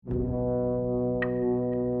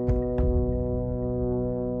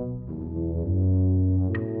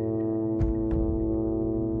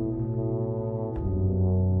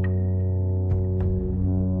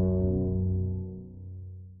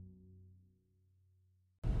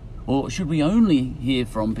Or should we only hear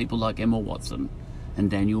from people like Emma Watson and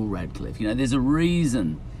Daniel Radcliffe? You know, there's a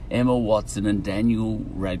reason Emma Watson and Daniel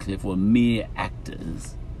Radcliffe were mere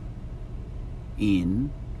actors in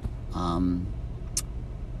a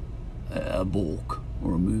book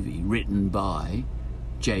or a movie written by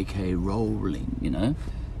J.K. Rowling, you know.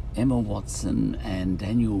 Emma Watson and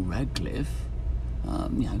Daniel Radcliffe,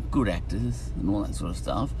 you know, good actors and all that sort of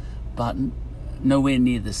stuff, but nowhere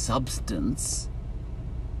near the substance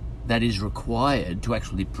that is required to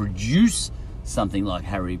actually produce something like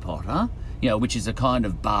Harry Potter, you know, which is a kind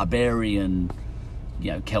of barbarian,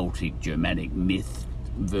 you know, Celtic, Germanic myth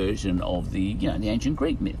version of the, you know, the ancient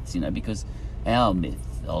Greek myths, you know, because our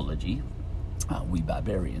mythology, we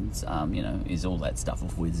barbarians, you know, is all that stuff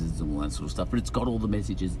of wizards and all that sort of stuff, but it's got all the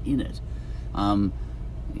messages in it.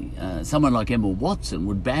 Someone like Emma Watson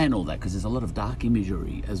would ban all that because there's a lot of dark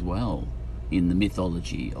imagery as well in the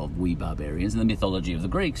mythology of we barbarians, and the mythology of the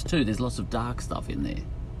Greeks too. There's lots of dark stuff in there.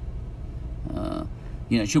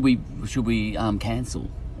 You know, should we cancel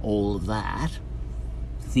all of that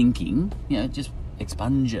thinking? You know, just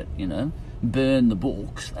expunge it. You know, burn the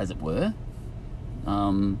books, as it were.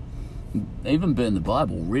 Even burn the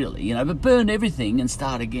Bible, really. You know, but burn everything and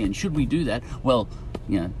start again. Should we do that? Well,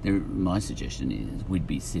 you know, my suggestion is we'd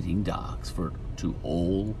be sitting ducks for it to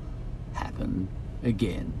all happen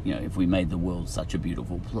again. You know, if we made the world such a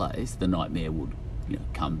beautiful place, the nightmare would, you know,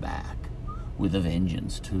 come back with a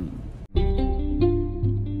vengeance too.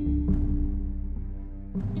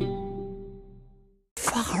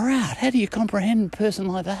 Far out. How do you comprehend a person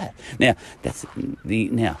like that? Now,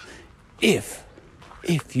 if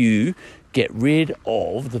you get rid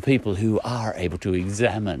of the people who are able to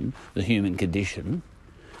examine the human condition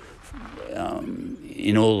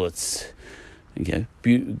in all its,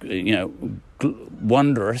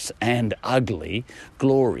 wondrous and ugly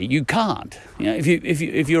glory, you can't. You know,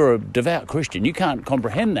 if you're a devout Christian, you can't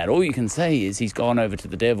comprehend that. All you can say is he's gone over to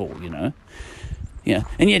the devil. You know. Yeah,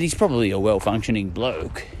 and yet he's probably a well-functioning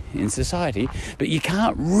bloke in society, but you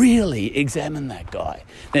can't really examine that guy.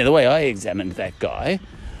 Now, the way I examined that guy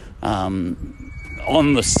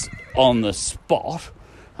on the spot,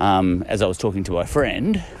 as I was talking to my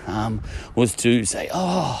friend, was to say,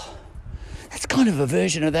 oh, that's kind of a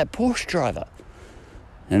version of that Porsche driver.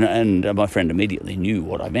 And my friend immediately knew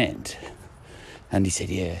what I meant. And he said,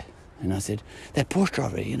 yeah. And I said, that Porsche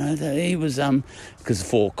driver, you know, he was, because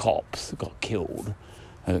 4 cops got killed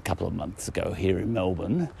a couple of months ago here in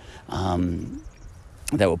Melbourne.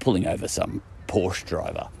 They were pulling over some Porsche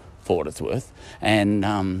driver, for what it's worth,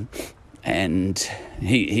 and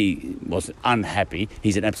he was unhappy.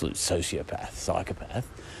 He's an absolute psychopath.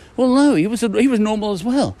 Well, no, he was normal as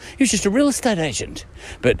well. He was just a real estate agent.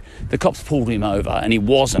 But the cops pulled him over, and he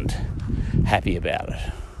wasn't happy about it.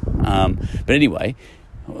 But anyway,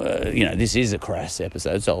 this is a crass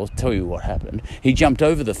episode, so I'll tell you what happened. He jumped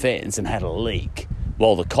over the fence and had a leak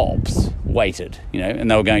while the cops waited, and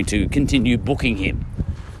they were going to continue booking him,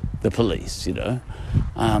 the police,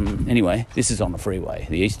 Anyway, this is on the freeway,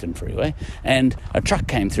 the Eastern Freeway, and a truck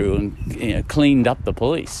came through and cleaned up the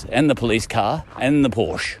police and the police car and the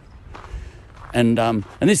Porsche. And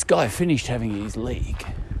this guy finished having his leak,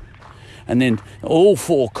 and then all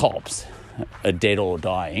 4 cops are dead or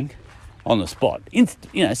dying on the spot,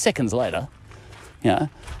 seconds later, and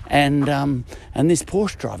this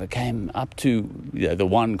Porsche driver came up to the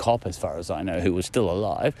one cop, as far as I know, who was still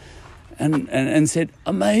alive, and said,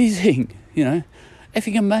 amazing,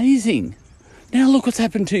 effing amazing. Now look what's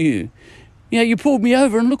happened to you. You pulled me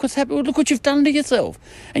over and look what's happened. Look what you've done to yourself,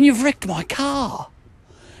 and you've wrecked my car.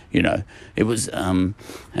 It was, and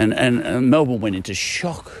Melbourne went into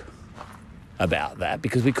shock about that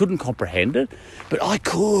because we couldn't comprehend it, but I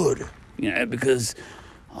could. Because,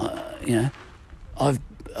 I've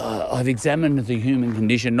examined the human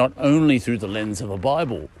condition not only through the lens of a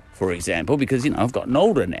Bible, for example, because, I've gotten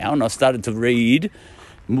older now and I've started to read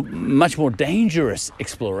much more dangerous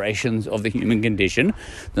explorations of the human condition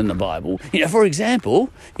than the Bible. For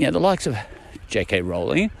example, the likes of J.K.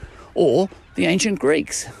 Rowling or the ancient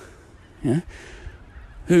Greeks,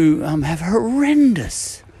 who have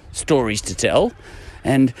horrendous stories to tell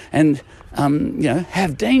and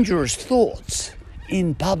have dangerous thoughts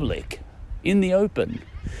in public, in the open.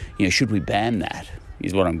 Should we ban that,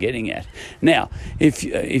 is what I'm getting at. Now, if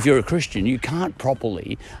you're a Christian, you can't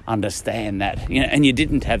properly understand that, and you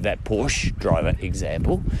didn't have that Porsche driver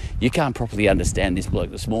example. You can't properly understand this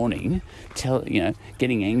bloke this morning,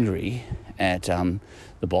 getting angry at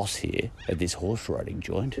the boss here at this horse riding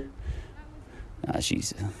joint.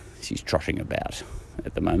 She's trotting about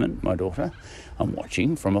at the moment, my daughter. I'm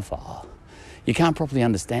watching from afar. you can't properly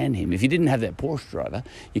understand him. If you didn't have that Porsche driver,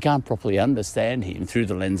 you can't properly understand him through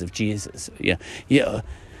the lens of Jesus. You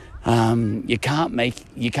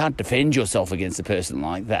can't defend yourself against a person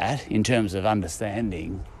like that in terms of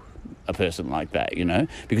understanding a person like that,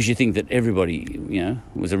 because you think that everybody,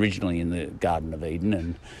 was originally in the Garden of Eden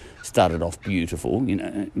and started off beautiful,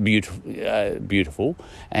 and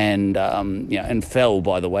fell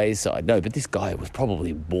by the wayside. No, but this guy was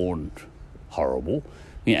probably born horrible,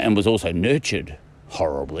 and was also nurtured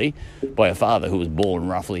horribly by a father who was born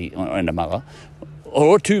roughly, and a mother,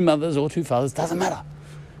 or two mothers or two fathers, doesn't matter,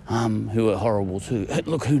 who are horrible too.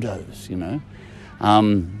 Look, who knows,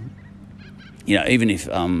 even if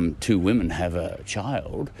two women have a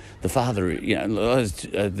child, the father,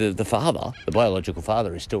 the biological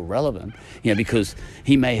father is still relevant, because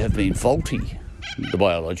he may have been faulty, the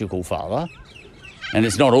biological father, and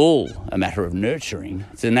it's not all a matter of nurturing.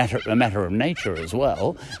 It's a matter of nature as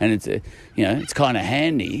well, and it's kind of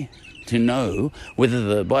handy to know whether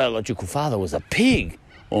the biological father was a pig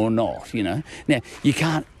or not. Now you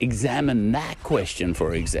can't examine that question,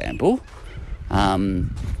 for example,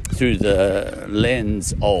 through the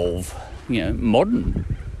lens of modern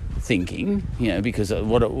thinking, because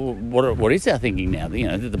what is our thinking now?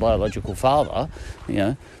 The biological father,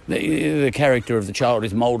 the character of the child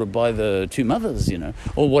is moulded by the two mothers,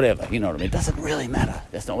 or whatever. You know what I mean? It doesn't really matter.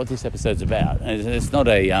 That's not what this episode's about. It's not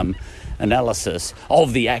a analysis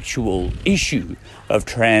of the actual issue of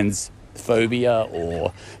transphobia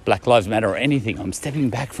or Black Lives Matter or anything. I'm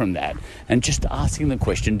stepping back from that and just asking the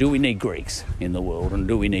question, do we need Greeks in the world, and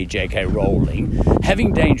do we need J.K. Rowling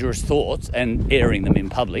having dangerous thoughts and airing them in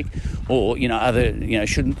public, or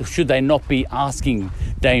should they not be asking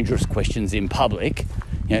dangerous questions in public?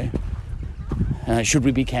 Should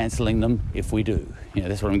we be cancelling them if we do?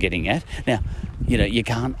 That's what I'm getting at. Now, you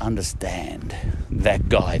can't understand that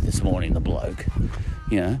guy this morning, the bloke,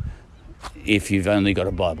 if you've only got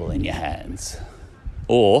a Bible in your hands,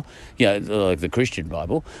 or like the Christian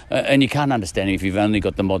Bible, and you can't understand him if you've only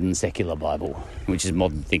got the modern secular Bible, which is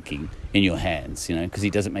modern thinking, in your hands, because he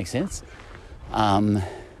doesn't make sense.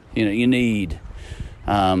 You need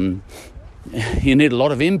a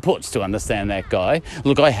lot of inputs to understand that guy.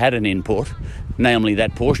 Look, I had an input, namely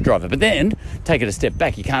that Porsche driver, but then take it a step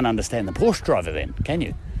back. You can't understand the Porsche driver then, can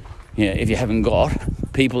you? If you haven't got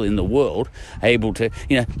people in the world able to,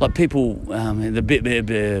 like people,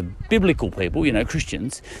 the biblical people,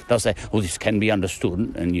 Christians, they'll say, well, this can be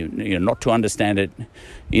understood, and you're not to understand it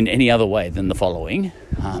in any other way than the following.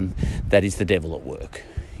 That is the devil at work,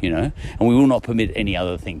 and we will not permit any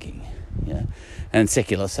other thinking. And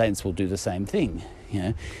secular saints will do the same thing.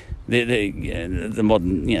 The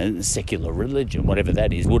modern, secular religion, whatever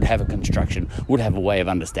that is, would have a construction, would have a way of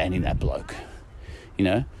understanding that bloke,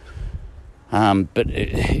 But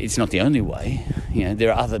it's not the only way.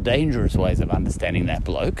 There are other dangerous ways of understanding that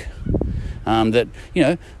bloke.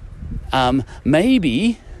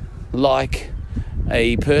 Maybe like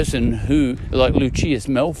a person who, like Lucius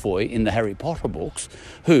Malfoy in the Harry Potter books,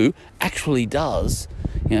 who actually does,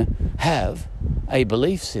 have a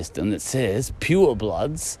belief system that says pure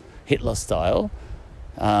bloods, Hitler style,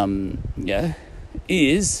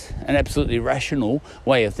 is an absolutely rational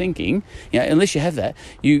way of thinking. Unless you have that,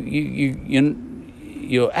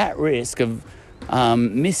 you're at risk of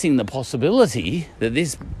missing the possibility that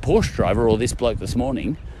this Porsche driver or this bloke this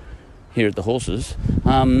morning here at the horses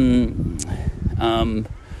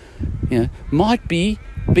might be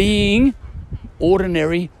being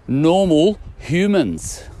ordinary, normal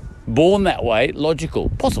humans, born that way, logical,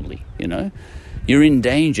 possibly, You're in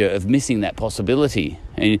danger of missing that possibility.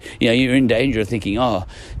 And, you're in danger of thinking,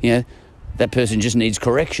 that person just needs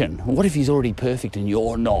correction. What if he's already perfect and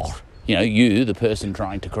you're not? You, the person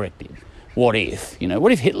trying to correct him. What if?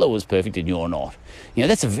 What if Hitler was perfect and you're not?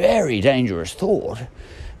 That's a very dangerous thought.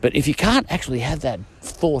 But if you can't actually have that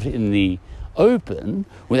thought in the open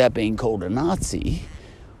without being called a Nazi,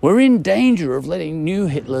 we're in danger of letting new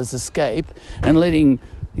Hitlers escape and letting,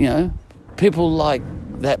 people like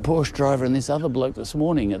that Porsche driver and this other bloke this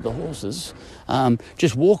morning at the horses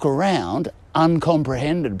just walk around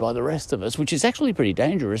uncomprehended by the rest of us, which is actually pretty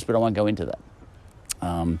dangerous, but I won't go into that.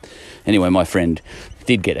 Anyway, my friend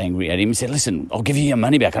did get angry at him. He said, listen, I'll give you your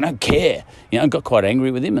money back. I don't care. I got quite angry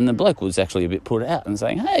with him, and the bloke was actually a bit put out and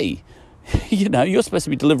saying, hey, you're supposed to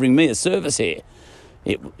be delivering me a service here.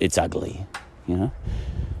 It's ugly, Now,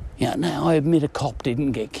 I admit a cop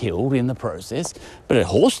didn't get killed in the process, but a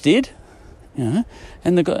horse did.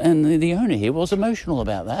 And the owner here was emotional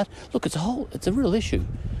about that. Look, it's a real issue.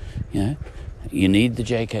 You need the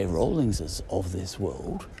J.K. Rowlingses of this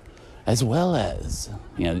world, as well as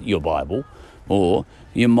your Bible, or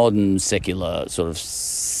your modern secular sort of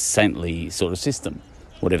saintly sort of system,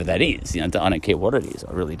 whatever that is. I don't care what it is.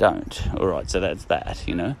 I really don't. All right, so that's that.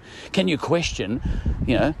 Can you question,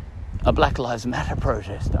 a Black Lives Matter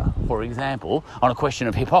protester, for example, on a question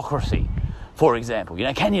of hypocrisy, for example?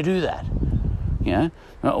 Can you do that?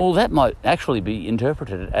 All that might actually be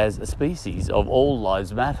interpreted as a species of all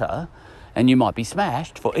lives matter, and you might be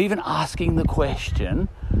smashed for even asking the question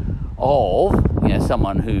of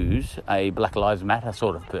someone who's a Black Lives Matter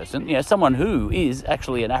sort of person, someone who is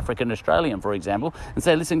actually an African Australian, for example, and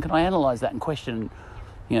say, listen, can I analyse that and question,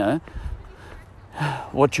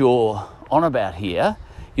 what you're on about here?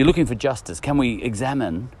 You're looking for justice. Can we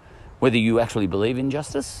examine whether you actually believe in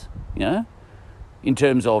justice? In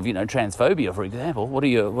terms of transphobia, for example, what are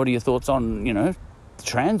your thoughts on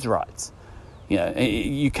trans rights?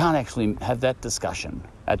 You can't actually have that discussion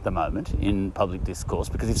at the moment in public discourse,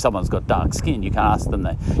 because if someone's got dark skin, you can't ask them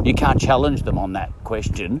that. You can't challenge them on that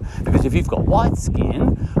question, because if you've got white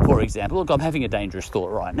skin, for example, look, I'm having a dangerous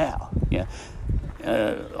thought right now.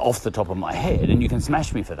 Off the top of my head, and you can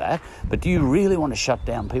smash me for that, but do you really want to shut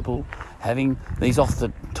down people having these off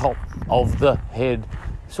the top of the head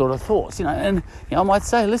sort of thoughts? And I might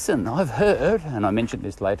say, listen, I've heard, and I mentioned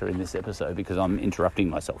this later in this episode because I'm interrupting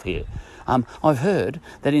myself here, I've heard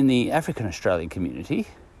that in the African Australian community,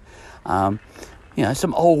 some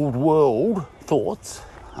old world thoughts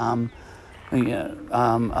are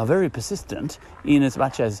very persistent, in as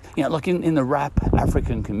much as, like in the rap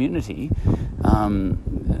African community,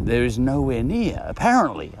 there is nowhere near,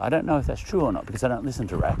 apparently, I don't know if that's true or not because I don't listen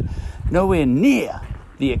to rap, nowhere near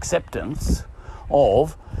the acceptance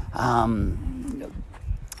of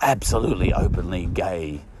absolutely openly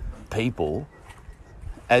gay people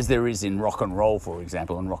as there is in rock and roll, for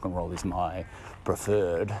example, and rock and roll is my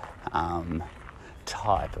preferred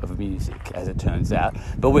type of music, as it turns out,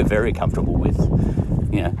 but we're very comfortable with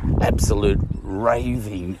absolute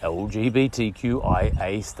raving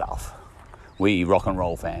LGBTQIA stuff. We rock and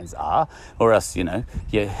roll fans are, or else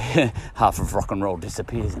half of rock and roll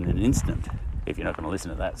disappears in an instant if you're not going to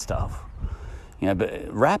listen to that stuff.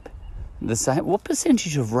 But rap, the same. What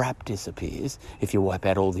percentage of rap disappears if you wipe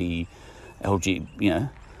out all the the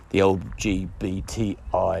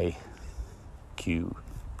LGBTIQA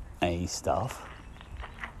stuff?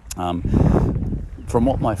 From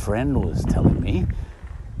what my friend was telling me,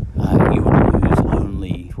 you would lose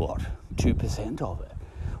only 2% of it.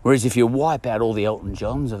 Whereas if you wipe out all the Elton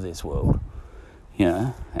Johns of this world,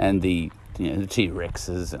 and the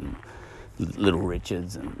T-Rexes and Little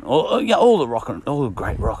Richards and all the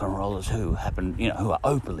great rock and rollers who happen, who are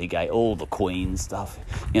openly gay, all the Queen stuff,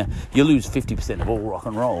 you lose 50% of all rock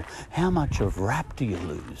and roll. How much of rap do you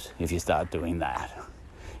lose if you start doing that?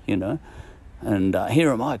 And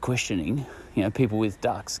here am I questioning, people with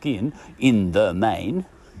dark skin in the main,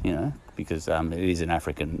 because it is an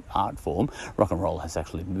African art form. Rock and roll has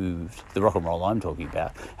actually moved. The rock and roll I'm talking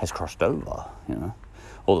about has crossed over,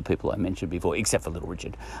 All the people I mentioned before, except for Little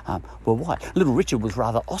Richard, were white. Little Richard was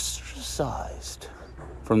rather ostracised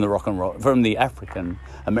from the rock and roll, from the African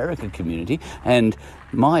American community. And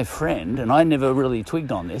my friend, and I never really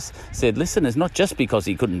twigged on this, said, listen, it's not just because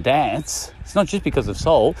he couldn't dance. It's not just because of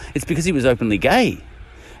soul. It's because he was openly gay.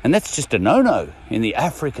 And that's just a no-no in the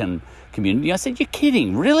African community. I said, you're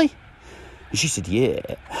kidding, really? And she said, yeah,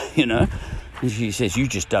 And she says, you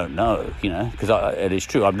just don't know, because it is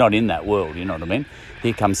true. I'm not in that world, you know what I mean?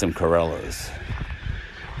 Here comes some Corellas.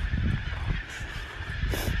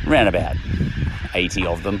 Around about 80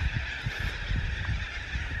 of them.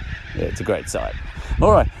 Yeah, it's a great sight.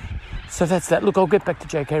 All right, so that's that. Look, I'll get back to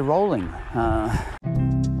J.K. Rowling.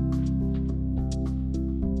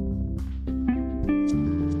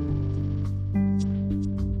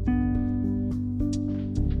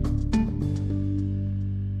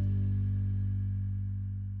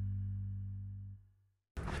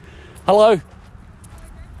 Hello?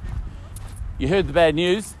 You heard the bad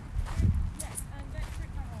news? Yes,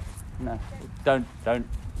 don't No, don't.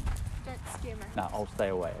 Don't scare me. No, I'll stay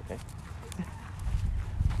away, okay? I'm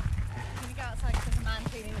going to go outside because there's a man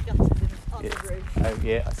cleaning the gutters on the roof. Oh,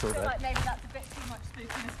 yeah, I saw I feel that. like maybe that's a bit too much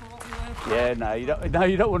spookiness for what we were. Yeah, no,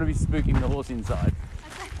 you don't want to be spooking the horse inside.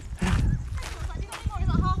 I was like, do you want any more? He's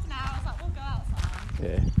like, half an hour. I was like, we'll go outside.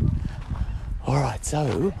 Yeah. All right,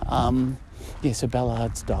 so, so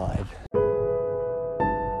Ballard's died.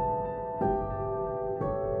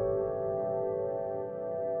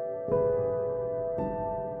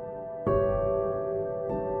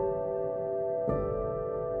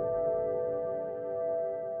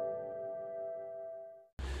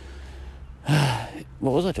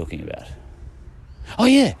 What was I talking about? Oh,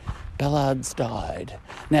 yeah, Ballard's died.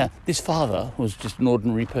 Now, this father was just an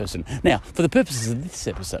ordinary person. Now, for the purposes of this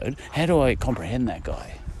episode, how do I comprehend that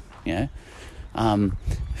guy? You know,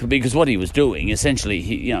 because what he was doing,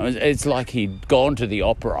 essentially, it's like he'd gone to the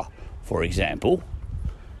opera, for example,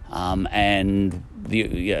 and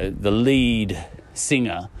the lead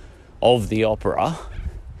singer of the opera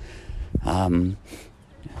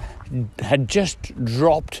had just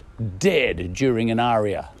dropped dead during an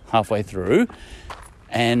aria halfway through,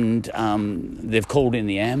 and they've called in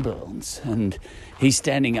the ambulance, and he's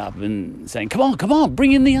standing up and saying, come on,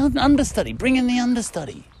 bring in the understudy.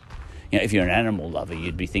 You know, if you're an animal lover,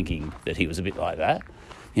 you'd be thinking that he was a bit like that,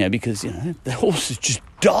 you know, because, you know, the horse has just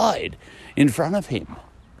died in front of him.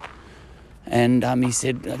 And he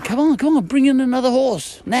said, come on, bring in another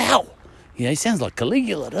horse, now. You know, he sounds like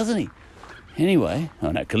Caligula, doesn't he? Anyway,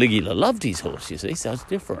 Caligula loved his horse, you see, so it's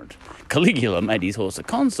different. Caligula made his horse a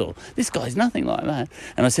consul. This guy's nothing like that.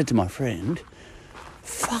 And I said to my friend,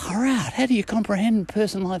 far out, how do you comprehend a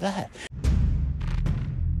person like that?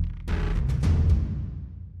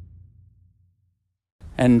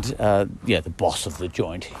 And, the boss of the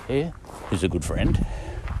joint here, who's a good friend,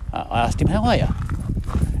 I asked him, how are you?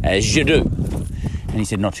 As you do. And he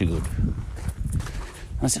said, not too good.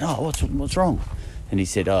 And I said, what's wrong? And he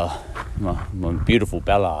said, my beautiful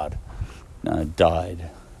Ballard died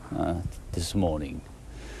this morning,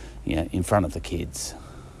 in front of the kids.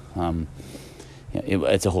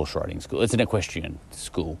 It's a horse riding school. It's an equestrian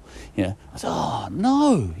school. I said, oh,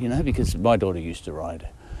 no, because my daughter used to ride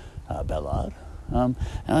Ballard. And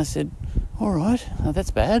I said, all right,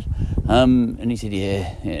 that's bad. And he said,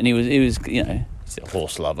 yeah. And he was, he's a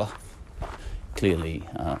horse lover, clearly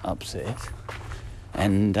upset.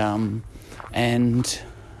 And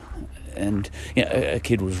a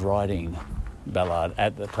kid was riding Ballard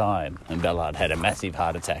at the time, and Ballard had a massive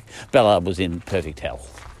heart attack. Ballard was in perfect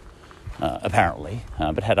health, apparently,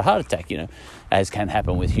 but had a heart attack, as can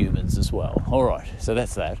happen with humans as well. All right, so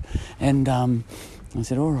that's that. And I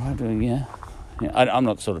said, all right, I'm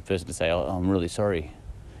not the sort of person to say, oh, I'm really sorry.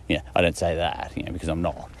 I don't say that, because I'm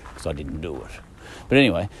not, because I didn't do it. But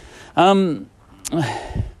anyway, and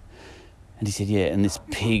he said, yeah, and this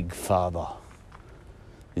pig father,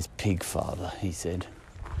 he said,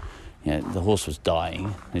 the horse was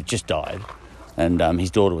dying, it just died, and his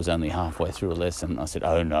daughter was only halfway through a lesson. I said,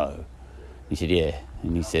 oh no. He said, yeah.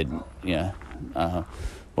 And he said,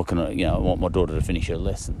 what can I want my daughter to finish her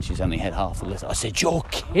lesson. She's only had half the lesson. I said, you're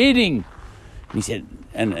kidding. And he said,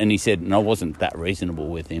 and he said, and I wasn't that reasonable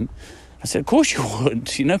with him. I said, of course you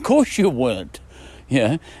weren't, of course you weren't.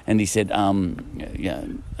 And he said,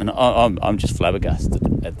 and I'm just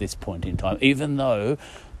flabbergasted at this point in time, even though,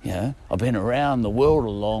 I've been around the world a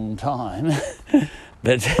long time,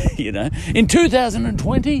 but, in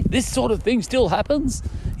 2020, this sort of thing still happens,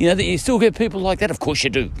 that you still get people like that. Of course you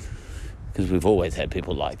do, because we've always had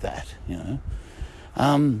people like that,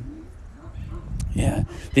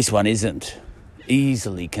 This one isn't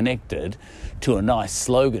easily connected to a nice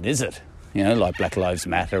slogan, is it? Like Black Lives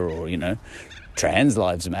Matter or, Trans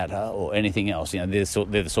Lives Matter or anything else. They're the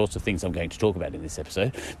sorts of things I'm going to talk about in this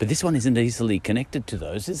episode. But this one isn't easily connected to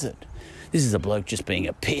those, is it? This is a bloke just being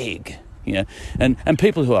a pig, And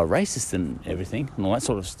people who are racist and everything and all that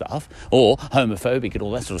sort of stuff, or homophobic and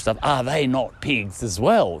all that sort of stuff, are they not pigs as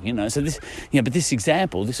well? So this, but this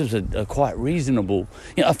example, this was a quite reasonable,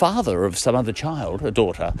 a father of some other child, a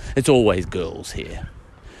daughter. It's always girls here.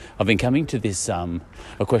 I've been coming to this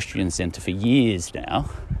equestrian centre for years now,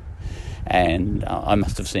 and I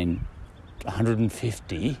must have seen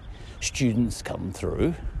 150 students come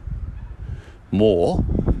through, more,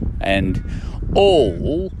 and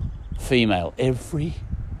all female, every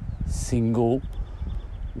single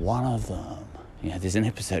one of them. There's an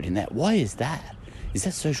episode in that. Why is that? Is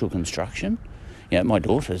that social construction? My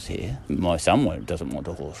daughter's here. My son doesn't want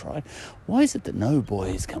to horse ride. Why is it that no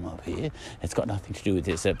boys come up here? It's got nothing to do with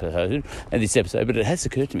this episode, but it has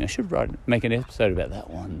occurred to me I should make an episode about that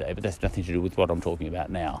one day, but that's nothing to do with what I'm talking about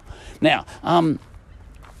now. Now, and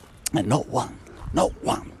not one,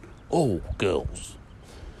 all girls.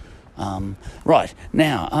 Right,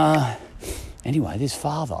 now, anyway, this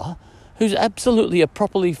father, who's absolutely a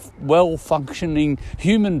properly well-functioning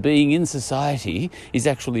human being in society, is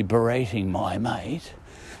actually berating my mate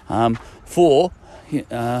for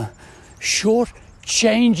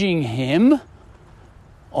short-changing him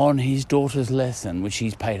on his daughter's lesson, which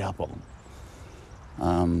he's paid up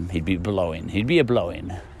on. He'd be a blow-in,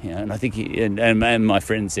 and I think and my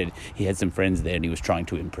friend said he had some friends there and he was trying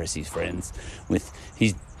to impress his friends with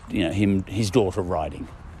his daughter riding.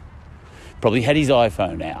 Probably had his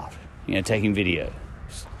iPhone out, taking videos.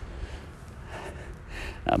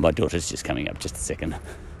 My daughter's just coming up, just a second.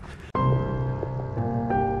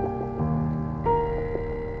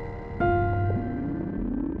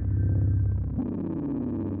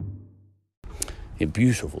 A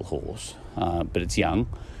beautiful horse, but it's young,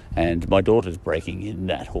 and my daughter's breaking in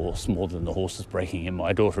that horse more than the horse is breaking in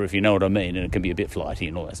my daughter, if you know what I mean. And it can be a bit flighty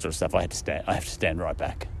and all that sort of stuff. I have to stand right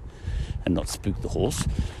back and not spook the horse.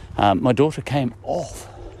 My daughter came off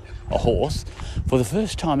a horse for the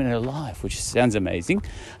first time in her life, which sounds amazing.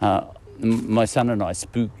 My son and I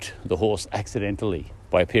spooked the horse accidentally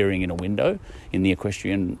by appearing in a window in the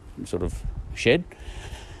equestrian sort of shed.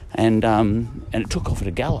 And it took off at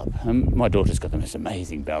a gallop. My daughter's got the most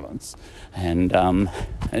amazing balance, and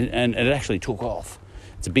it actually took off.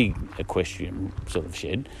 It's a big equestrian sort of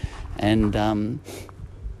shed, and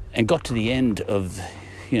got to the end of,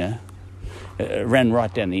 ran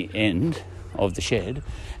right down the end of the shed,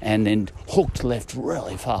 and then hooked left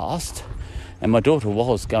really fast. And my daughter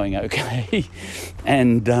was going okay,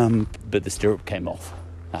 and but the stirrup came off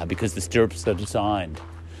because the stirrups are designed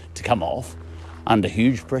to come off under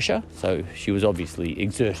huge pressure, so she was obviously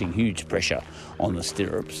exerting huge pressure on the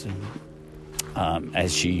stirrups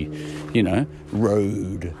as she,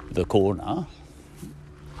 rode the corner,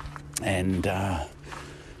 and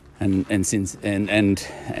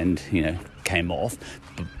came off.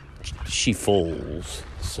 But she falls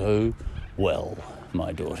so well,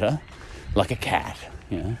 my daughter, like a cat.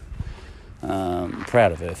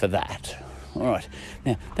 Proud of her for that. All right,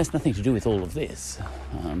 now that's nothing to do with all of this.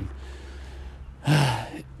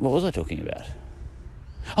 What was I talking about?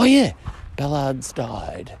 Oh yeah, Ballard's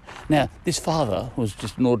died. Now, this father was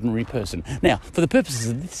just an ordinary person. Now, for the purposes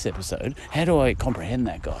of this episode, how do I comprehend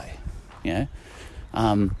that guy?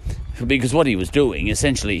 Because what he was doing,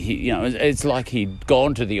 essentially, it's like he'd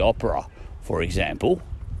gone to the opera, for example,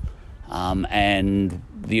 and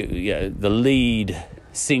the lead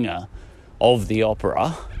singer of the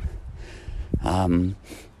opera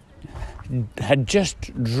had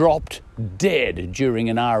just dropped dead during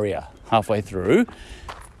an aria halfway through,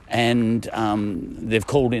 and they've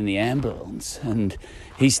called in the ambulance, and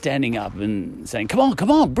he's standing up and saying,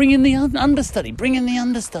 come on, bring in the understudy.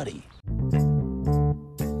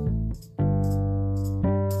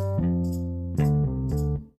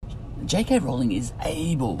 J.K. Rowling is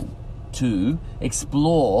able to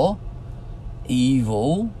explore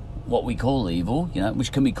evil, what we call evil,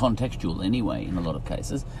 which can be contextual anyway in a lot of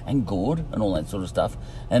cases, and good and all that sort of stuff,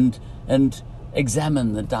 and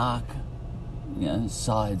examine the dark,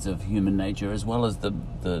 sides of human nature as well as the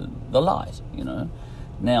light,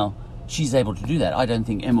 Now, she's able to do that. I don't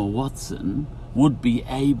think Emma Watson would be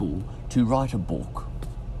able to write a book,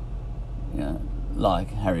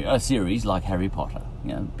 a series like Harry Potter,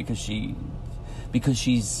 because she's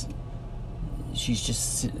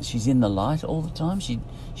in the light all the time.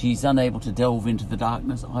 She's unable to delve into the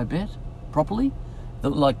darkness, I bet, properly,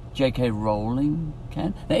 like J.K. Rowling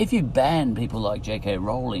can. Now, if you ban people like J.K.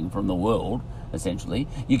 Rowling from the world, essentially,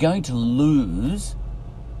 you're going to lose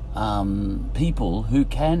people who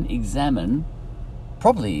can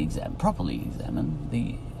properly examine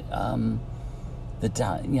the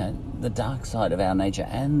dark side of our nature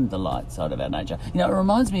and the light side of our nature. It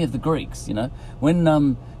reminds me of the Greeks.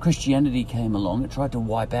 When Christianity came along, it tried to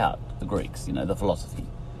wipe out the Greeks. The philosophy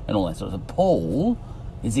and all that sort of stuff. Paul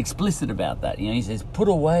is explicit about that. He says, "Put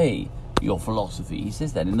away your philosophy." He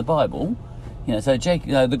says that in the Bible. So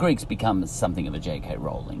the Greeks become something of a J.K.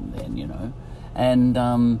 Rowling then. And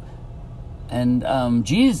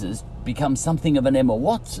Jesus becomes something of an Emma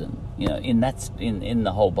Watson. In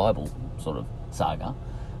the whole Bible sort of saga,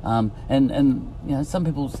 and some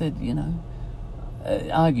people said,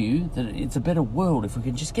 argue that it's a better world if we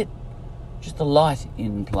can just get the light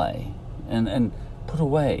in play and put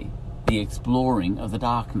away the exploring of the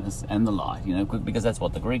darkness and the light, because that's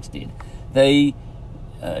what the Greeks did. They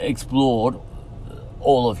explored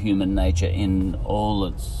all of human nature in all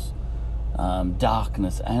its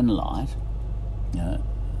darkness and light,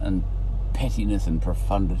 and pettiness and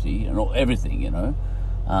profundity and everything, there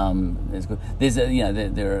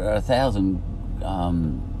are 1,000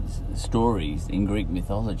 stories in Greek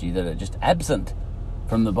mythology that are just absent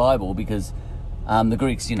from the Bible because the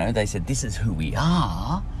Greeks, they said this is who we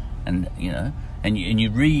are, and you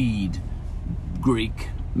read Greek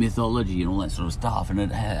mythology and all that sort of stuff, and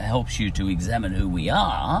it helps you to examine who we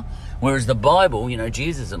are. Whereas the Bible,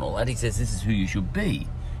 Jesus and all that, he says this is who you should be.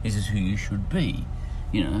 This is who you should be,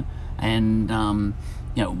 and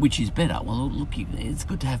which is better? Well, look, it's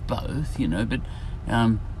good to have both, but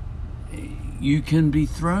you can be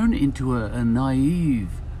thrown into a naive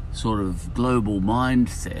sort of global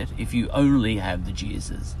mindset if you only have the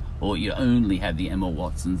Jesus or you only have the Emma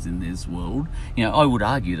Watsons in this world. You know, I would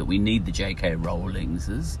argue that we need the J.K.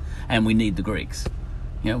 Rowlingses and we need the Greeks.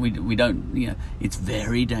 You know, we don't, you know, it's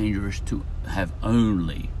very dangerous to have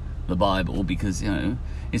only the Bible, because, you know,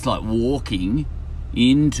 it's like walking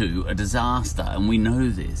into a disaster, and we know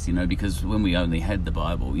this, you know, because when we only had the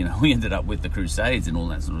Bible, you know, we ended up with the Crusades and all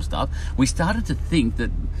that sort of stuff. We started to think that,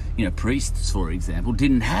 you know, priests, for example,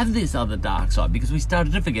 didn't have this other dark side, because we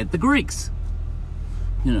started to forget the Greeks.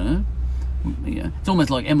 You know, it's almost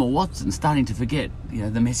like Emma Watson starting to forget, you know,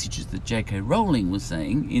 the messages that J.K. Rowling was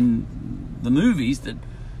saying in the movies that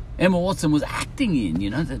Emma Watson was acting in, you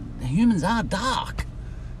know, that humans are dark.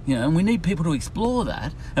 You know, and we need people to explore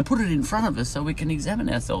that and put it in front of us so we can examine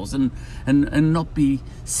ourselves and not be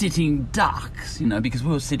sitting ducks, you know, because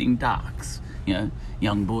we were sitting ducks. You know,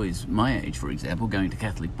 young boys my age, for example, going to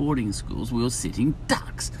Catholic boarding schools, we were sitting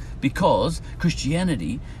ducks because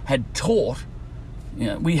Christianity had taught, you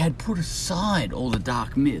know, we had put aside all the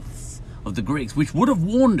dark myths of the Greeks, which would have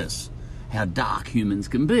warned us how dark humans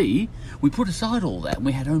can be. We put aside all that and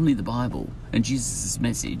we had only the Bible and Jesus'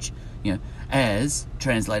 message, you know, as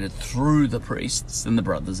translated through the priests and the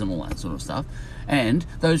brothers and all that sort of stuff. And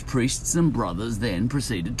those priests and brothers then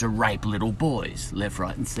proceeded to rape little boys, left,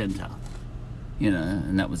 right and centre. You know,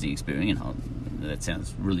 and that was the experience. You know, that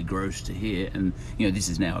sounds really gross to hear, and, you know, this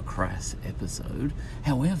is now a crass episode.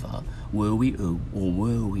 However, were we or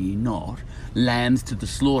were we not lambs to the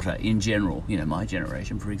slaughter in general? You know, my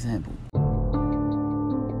generation, for example.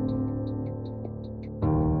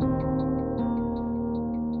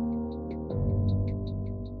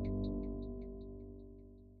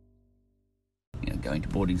 Going to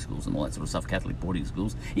boarding schools and all that sort of stuff, Catholic boarding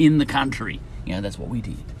schools in the country. You know, that's what we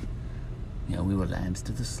did. You know, we were lambs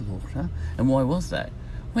to the slaughter. And why was that?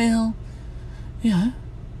 Well, you know,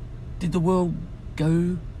 did the world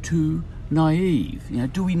go too naive? You know,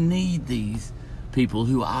 do we need these people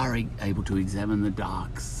who are able to examine the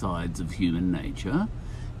dark sides of human nature?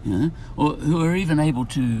 You know, or who are even able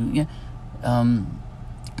to, you know,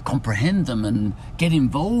 comprehend them and get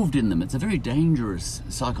involved in them? It's a very dangerous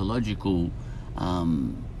psychological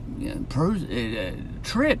you know,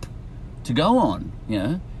 trip to go on. You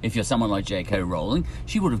know, if you're someone like J.K. Rowling,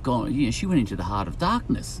 she would have gone, you know, she went into the heart of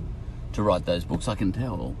darkness to write those books. I can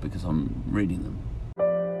tell because I'm reading them.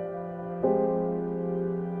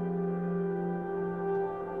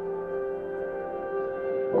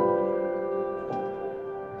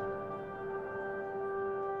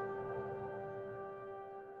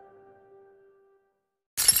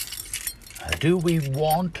 Do we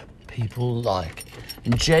want people like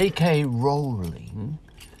J.K. Rowling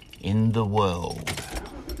in the world?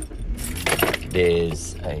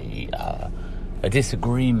 There's a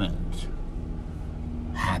disagreement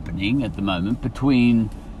happening at the moment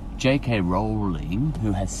between J.K. Rowling,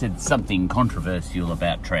 who has said something controversial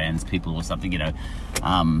about trans people or something, you know.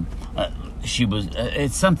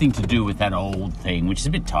 It's something to do with that old thing, which is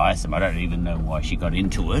a bit tiresome. I don't even know why she got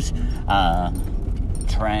into it.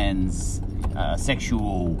 Trans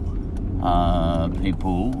sexual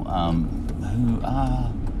people who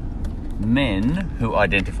are men who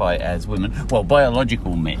identify as women, well,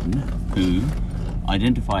 biological men who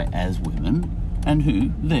identify as women and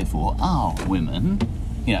who therefore are women.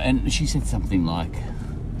 You know, and she said something like,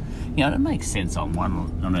 you know, it makes sense on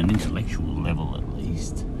an intellectual level at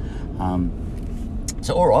least.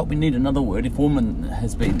 So all right, we need another word. If woman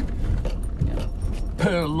has been, you know,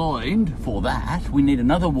 purloined for that, we need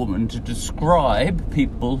another woman to describe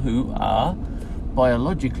people who are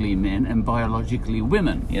biologically men and biologically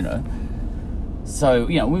women, you know. So,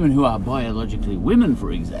 you know, women who are biologically women,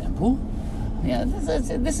 for example, yeah,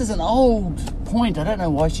 this is an old point. I don't know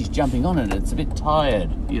why she's jumping on it. It's a bit tired,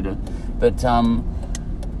 you know. But,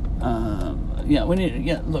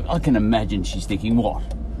 yeah, look, I can imagine she's thinking what?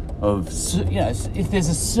 Of, you know, if there's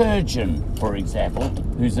a surgeon, for example,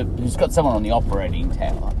 who's got someone on the operating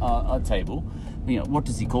table, you know, what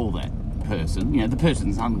does he call that person? You know, the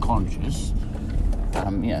person's unconscious. You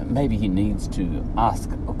know, maybe he needs to ask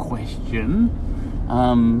a question.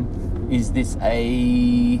 Is this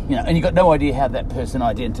you know, and you've got no idea how that person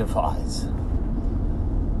identifies.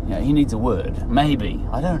 You know, he needs a word. Maybe.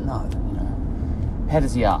 I don't know. You know, how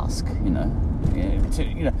does he ask? You know,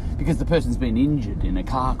 because the person's been injured in a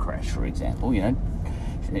car crash, for example. You know,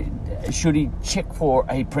 should he check for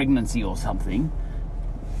a pregnancy or something?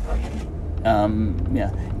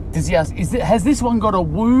 Yeah. Does he ask, has this one got a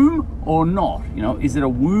womb or not? You know, is it a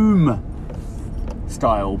womb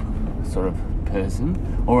style sort of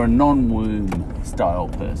person or a non-womb style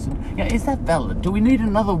person? You know, is that valid? Do we need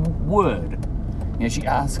another word? You know, she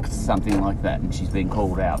asked something like that and she's been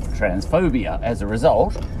called out for transphobia as a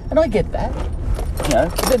result. And I get that, but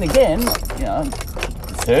then again,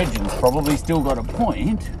 the surgeon's probably still got a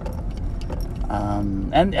point.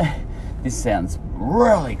 And this sounds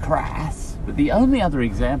really crass, but the only other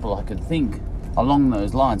example I could think along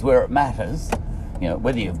those lines where it matters,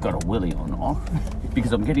 whether you've got a willy or not,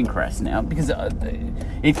 because I'm getting crass now, because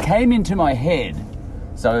it came into my head,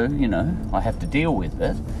 so, I have to deal with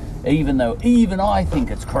it, even though even I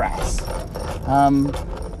think it's crass.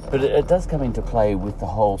 But it does come into play with the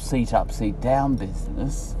whole seat up, seat down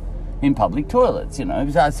business in public toilets,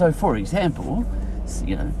 So, for example,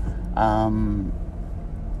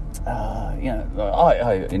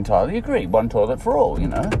 I entirely agree. One toilet for all,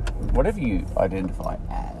 whatever you identify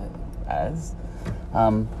as.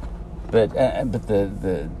 But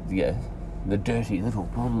the dirty little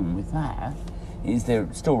problem with that is there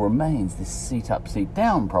still remains this seat up, seat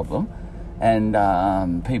down problem, and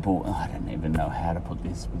people. I don't even know how to put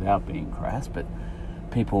this without being crass, but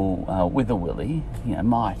people with a willy,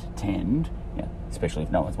 might tend, especially if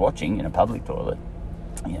no one's watching in a public toilet,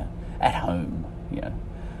 at home,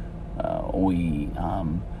 we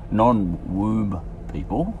non-womb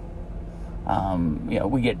people,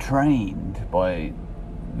 we get trained by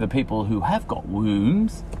the people who have got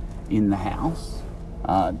wombs in the house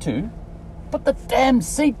to put the damn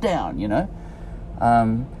seat down,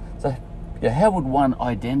 So, how would one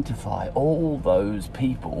identify all those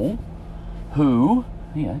people who,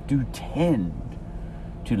 do tend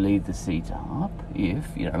to leave the seat up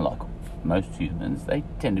if, like most humans, they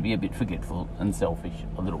tend to be a bit forgetful and selfish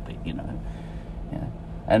a little bit,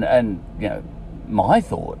 And my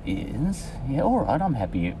thought is, all right, I'm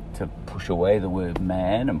happy to push away the word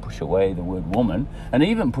man and push away the word woman and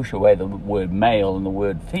even push away the word male and the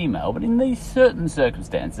word female, but in these certain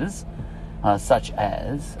circumstances, such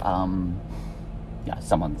as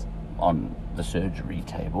someone's on the surgery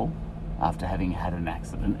table after having had an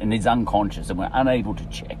accident and is unconscious and we're unable to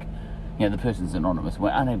check, the person's anonymous, we're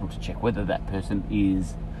unable to check whether that person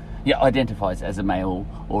is, identifies as a male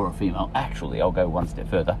or a female. Actually, I'll go one step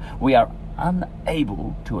further. We are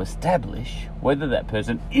unable to establish whether that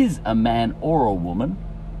person is a man or a woman,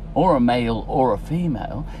 or a male or a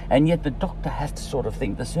female, and yet the doctor has to sort of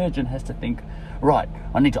think, the surgeon has to think, right,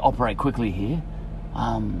 I need to operate quickly here.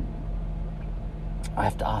 I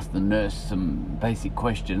have to ask the nurse some basic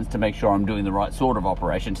questions to make sure I'm doing the right sort of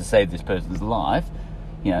operation to save this person's life.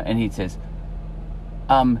 And he says,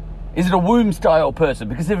 is it a womb-style person?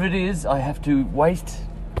 Because if it is, I have to waste,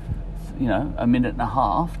 a minute and a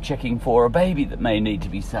half checking for a baby that may need to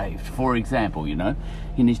be saved, for example,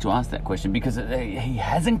 He needs to ask that question because he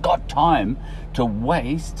hasn't got time to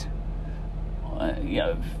waste,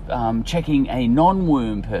 checking a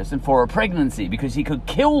non-womb person for a pregnancy, because he could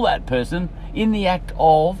kill that person in the act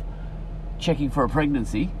of checking for a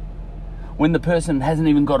pregnancy when the person hasn't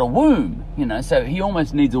even got a womb, so he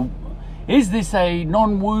almost needs is this a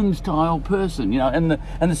non-womb style person, and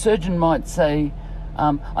the surgeon might say,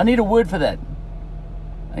 I need a word for that,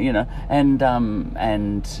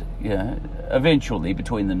 and eventually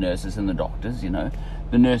between the nurses and the doctors,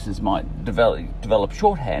 the nurses might develop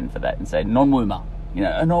shorthand for that and say non-womber,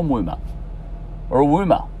 a non-womber or a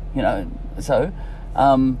womber, so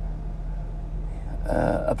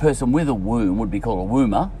a person with a womb would be called a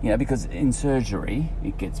womber, because in surgery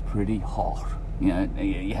it gets pretty hot.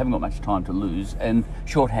 You haven't got much time to lose, and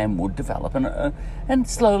shorthand would develop, and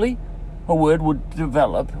slowly a word would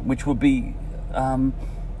develop which would be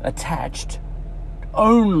attached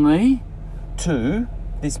only to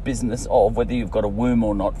this business of whether you've got a womb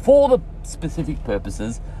or not, for the specific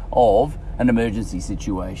purposes of an emergency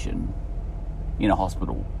situation in a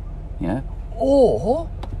hospital, or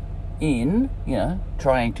in,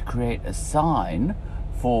 trying to create a sign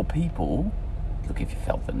for people, look, if you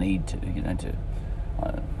felt the need to,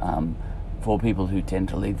 for people who tend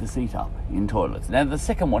to leave the seat up in toilets. Now, the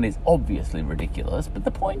second one is obviously ridiculous, but the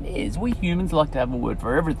point is, we humans like to have a word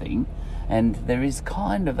for everything, and there is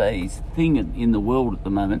kind of a thing in the world at the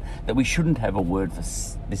moment that we shouldn't have a word for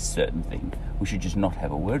this certain thing. We should just not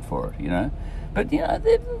have a word for it, But,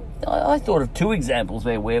 I thought of two examples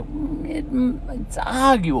there where it's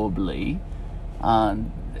arguably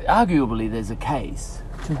there's a case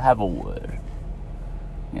to have a word,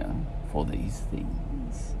 for these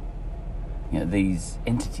things, these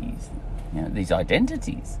entities, these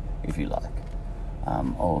identities, if you like,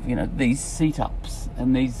 of, these seat-ups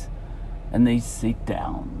and these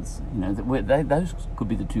seat-downs, those could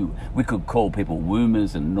be the two. We could call people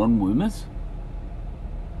wombers and non-wombers,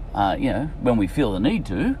 when we feel the need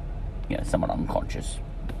to, someone unconscious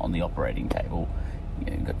on the operating table,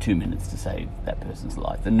 you've got 2 minutes to save that person's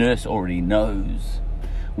life. The nurse already knows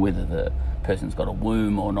whether the person's got a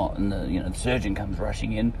womb or not, and the surgeon comes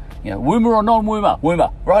rushing in, womber or non-womber,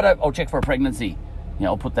 womber, right, I'll check for a pregnancy.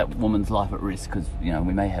 I'll put that woman's life at risk because,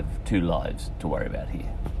 we may have 2 lives to worry about here.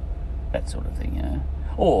 That sort of thing,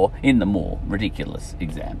 Or, in the more ridiculous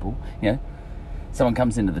example, someone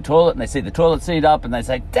comes into the toilet and they see the toilet seat up and they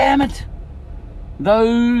say, damn it,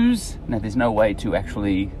 those... Now, there's no way to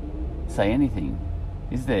actually say anything,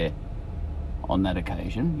 is there, on that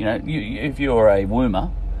occasion? If you're a womber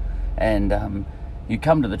and you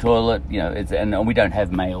come to the toilet, and we don't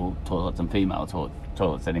have male toilets and female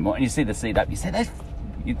toilets anymore, and you see the seat up, you say,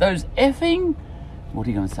 those effing... What are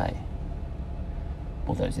you going to say?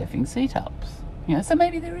 Well, those effing seat ups. So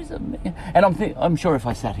maybe there is a... And I'm sure if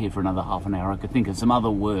I sat here for another half an hour, I could think of some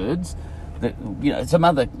other words, that some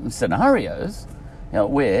other scenarios,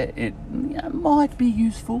 where it might be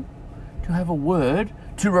useful to have a word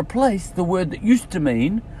to replace the word that used to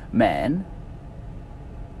mean man,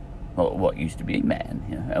 or what used to be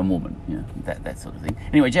man, and woman, that sort of thing.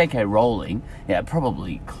 Anyway, J.K. Rowling,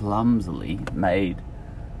 probably clumsily made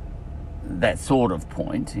that sort of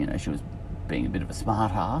point. She was being a bit of a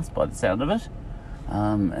smart ass by the sound of it,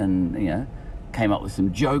 and came up with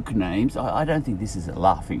some joke names. I don't think this is a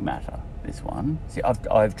laughing matter, this one. See,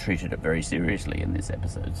 I've treated it very seriously in this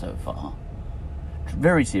episode so far.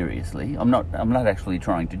 Very seriously. I'm not actually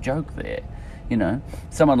trying to joke there.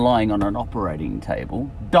 Someone lying on an operating table,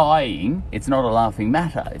 dying, it's not a laughing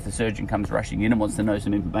matter if the surgeon comes rushing in and wants to know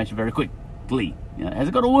some information very quickly. Has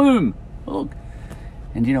it got a womb? Well, look.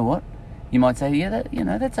 And you know what? You might say,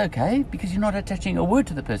 that's okay, because you're not attaching a word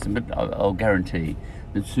to the person, but I'll guarantee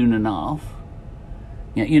that soon enough,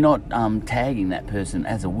 you're not tagging that person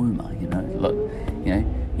as a womber, Look, you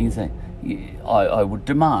can say, I would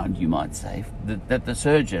demand, you might say, that the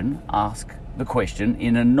surgeon ask the question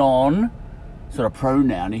in a non-sort of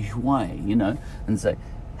pronounish way, and say,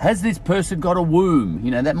 has this person got a womb?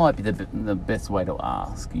 That might be the best way to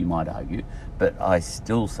ask, you might argue. But I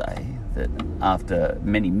still say that after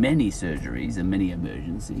many, many surgeries and many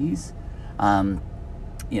emergencies,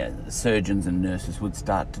 surgeons and nurses would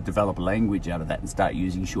start to develop language out of that and start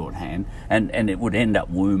using shorthand, and it would end up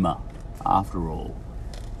womber after all.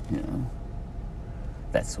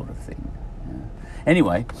 That sort of thing.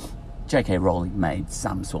 Anyway, J.K. Rowling made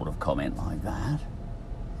some sort of comment like that.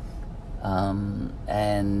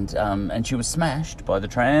 And she was smashed by the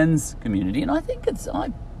trans community, and I think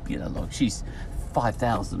look, she's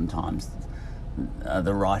 5,000 times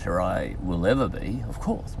the writer I will ever be. Of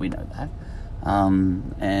course, we know that.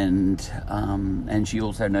 And she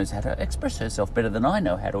also knows how to express herself better than I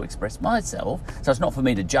know how to express myself. So it's not for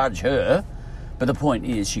me to judge her, but the point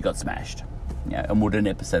is she got smashed. And would an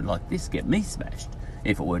episode like this get me smashed?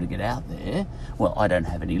 If it were to get out there, well, I don't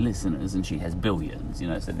have any listeners and she has billions,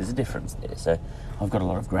 so there's a difference there. So I've got a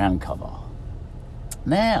lot of ground cover.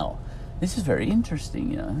 Now, this is very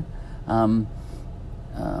interesting,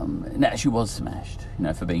 now, she was smashed,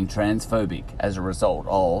 for being transphobic as a result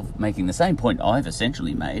of making the same point I've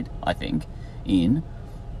essentially made, I think, in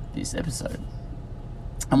this episode.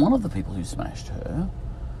 And one of the people who smashed her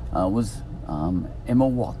was Emma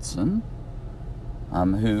Watson,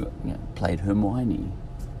 who played Hermione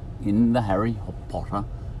in the Harry Potter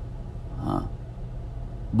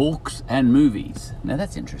books and movies. Now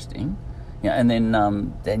that's interesting. And then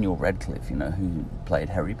Daniel Radcliffe, who played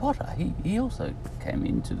Harry Potter, he also came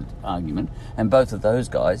into the argument. And both of those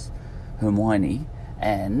guys, Hermione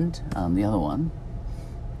and the other one,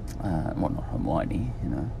 well, not Hermione,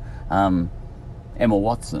 Emma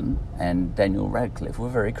Watson and Daniel Radcliffe were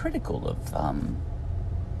very critical of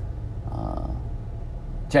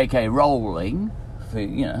J.K. Rowling for,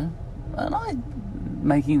 and I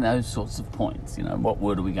making those sorts of points. What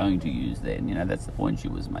word are we going to use then? That's the point she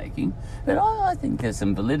was making. But I think there's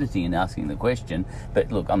some validity in asking the question.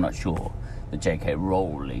 But look, I'm not sure that J.K.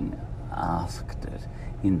 Rowling asked it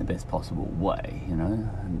in the best possible way,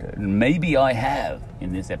 And maybe I have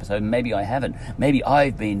in this episode, maybe I haven't. Maybe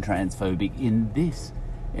I've been transphobic in this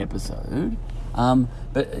episode. But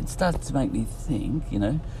it starts to make me think,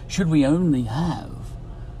 should we only have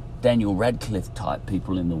Daniel Radcliffe type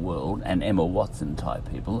people in the world and Emma Watson type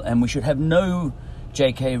people, and we should have no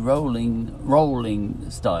J.K.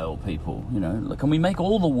 Rowling style people, Can we make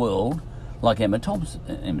all the world like Emma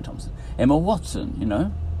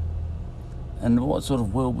Watson, And what sort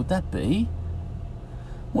of world would that be?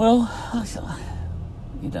 Well,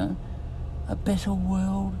 a better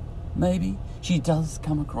world, maybe. She does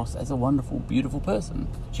come across as a wonderful, beautiful person.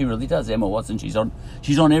 She really does. Emma Watson, she's on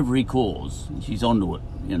every cause. She's onto it,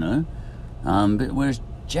 But whereas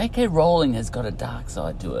J.K. Rowling has got a dark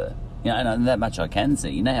side to her, and that much I can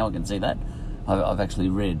see. I can see that. I've actually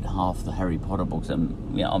read half the Harry Potter books,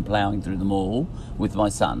 and I'm ploughing through them all with my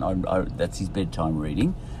son. That's his bedtime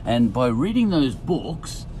reading, and by reading those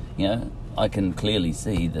books, I can clearly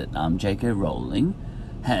see that J.K. Rowling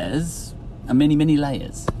has many, many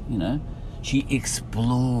layers. She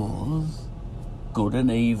explores good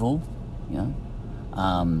and evil,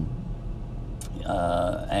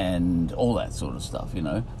 and all that sort of stuff,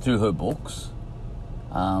 through her books.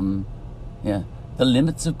 The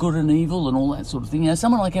limits of good and evil and all that sort of thing.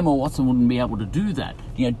 Someone like Emma Watson wouldn't be able to do that.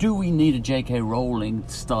 Do we need a J.K. Rowling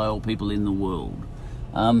style people in the world?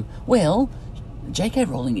 Well, J.K.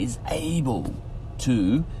 Rowling is able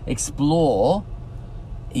to explore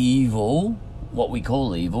evil, what we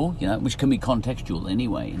call evil, which can be contextual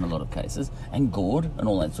anyway in a lot of cases, and good and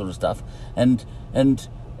all that sort of stuff, and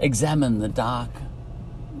examine the dark,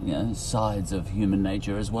 sides of human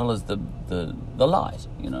nature as well as the light,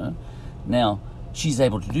 Now, she's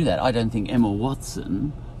able to do that. I don't think Emma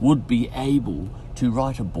Watson would be able to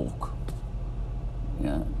write a book,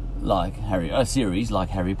 like a series like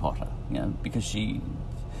Harry Potter, because she's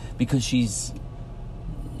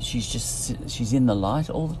in the light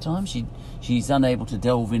all the time. She's unable to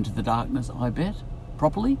delve into the darkness, I bet,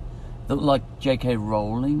 properly, like J.K.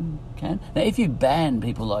 Rowling can. Now, if you ban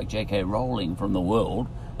people like J.K. Rowling from the world,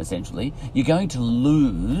 essentially, you're going to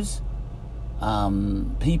lose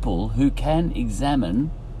people who can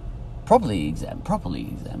properly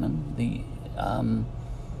examine the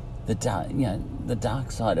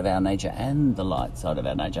dark side of our nature and the light side of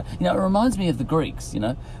our nature. It reminds me of the Greeks.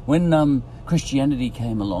 When Christianity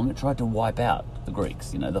came along, it tried to wipe out the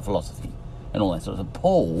Greeks. The philosophy and all that sort of stuff.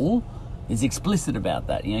 Paul is explicit about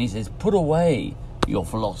that. He says, "Put away your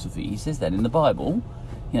philosophy." He says that in the Bible.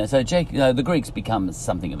 So the Greeks become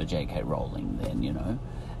something of a J.K. Rowling then.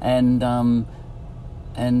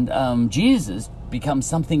 And Jesus becomes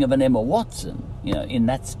something of an Emma Watson, in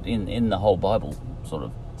the whole Bible sort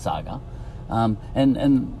of saga. And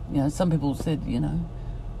some people said,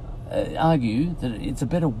 argue that it's a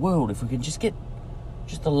better world if we can just get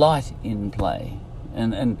the light in play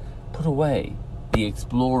and put away the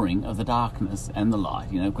exploring of the darkness and the light,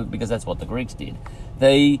 because that's what the Greeks did.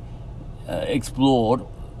 They explored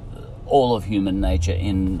all of human nature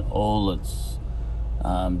in all its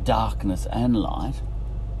darkness and light,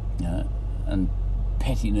 and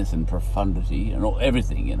pettiness and profundity and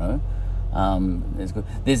everything, there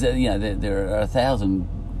are 1,000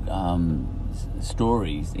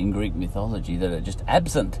 stories in Greek mythology that are just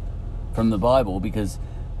absent from the Bible because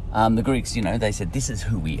the Greeks, they said this is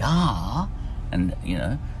who we are, and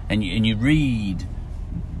you read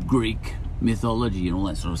Greek mythology and all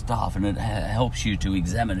that sort of stuff, and it helps you to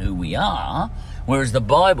examine who we are. Whereas the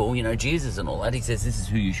Bible, Jesus and all that, he says this is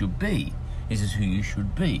who you should be. This is who you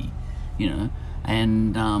should be,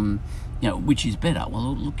 and which is better?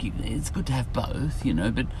 Well, look, it's good to have both,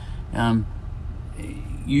 but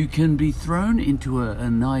you can be thrown into a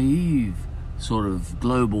naive sort of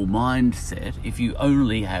global mindset if you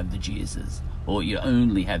only have the Jesus, or you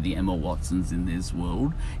only have the Emma Watsons in this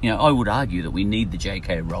world. I would argue that we need the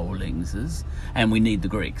J.K. Rowlingses and we need the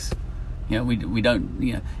Greeks. We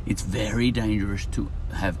don't, it's very dangerous to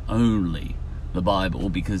have only the Bible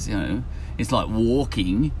because, it's like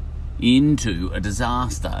walking into a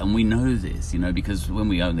disaster, and we know this, because when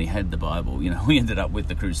we only had the Bible, we ended up with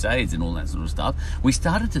the Crusades and all that sort of stuff. We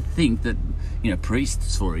started to think that,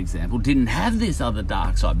 priests, for example, didn't have this other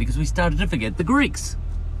dark side because we started to forget the Greeks.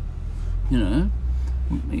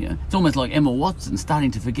 It's almost like Emma Watson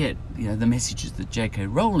starting to forget, the messages that J.K.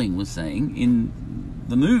 Rowling was saying in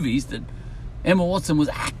the movies that Emma Watson was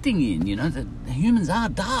acting in, that humans are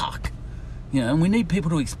dark. And we need people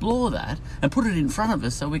to explore that and put it in front of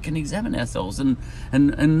us so we can examine ourselves and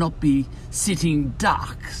not be sitting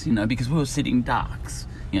ducks, because we were sitting ducks.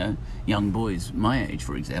 Young boys my age,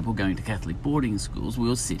 for example, going to Catholic boarding schools, we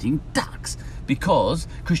were sitting ducks because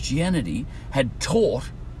Christianity had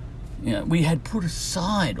taught, we had put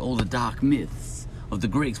aside all the dark myths of the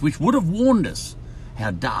Greeks, which would have warned us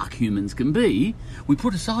how dark humans can be. We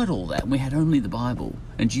put aside all that and we had only the Bible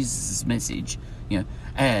and Jesus' message,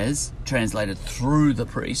 as translated through the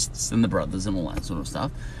priests and the brothers and all that sort of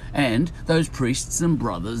stuff. And those priests and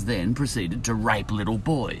brothers then proceeded to rape little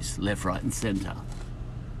boys, left, right and centre.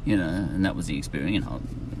 And that was the experience.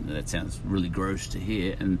 That sounds really gross to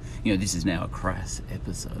hear, and this is now a crass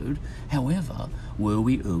episode. However, were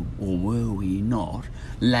we or were we not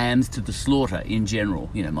lambs to the slaughter in general?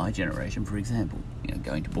 My generation, for example,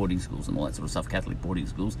 going to boarding schools and all that sort of stuff, Catholic boarding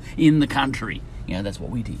schools in the country. That's what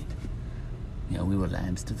we did. We were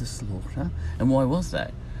lambs to the slaughter. And why was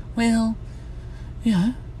that? Well,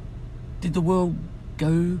 did the world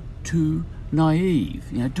go to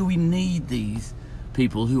naive? You know, do we need these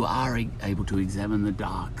people who are able to examine the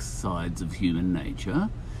dark sides of human nature,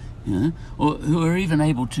 you know, or who are even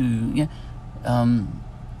able to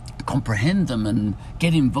comprehend them and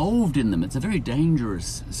get involved in them? It's a very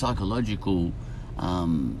dangerous psychological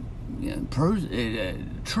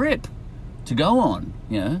trip to go on.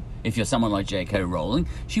 You know, if you're someone like J.K. Rowling,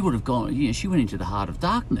 she would have gone. You know, she went into the heart of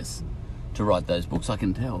darkness to write those books. I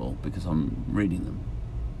can tell because I'm reading them.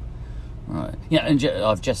 Right. Yeah, and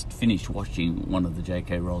I've just finished watching one of the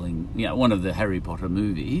J.K. Rowling, one of the Harry Potter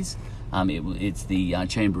movies. It's the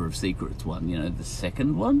Chamber of Secrets one, the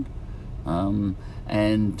second one.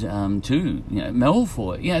 And two,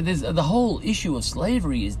 Malfoy. There's the whole issue of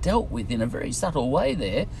slavery is dealt with in a very subtle way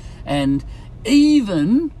there, and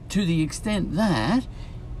even to the extent that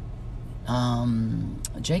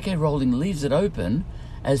J.K. Rowling leaves it open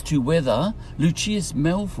as to whether Lucius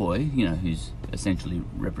Malfoy, who's essentially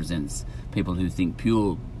represents people who think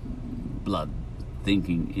pure blood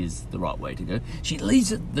thinking is the right way to go. She leaves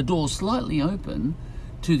the door slightly open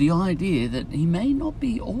to the idea that he may not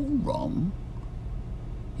be all wrong,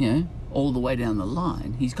 all the way down the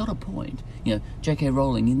line. He's got a point. J.K.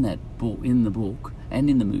 Rowling in that book, in the book and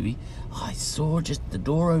in the movie, I saw just the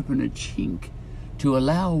door open a chink to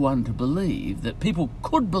allow one to believe that people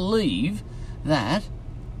could believe that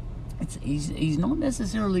he's not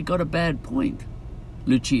necessarily got a bad point.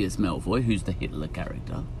 Lucius Malfoy, who's the Hitler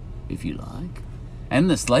character, if you like, and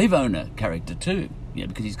the slave owner character too,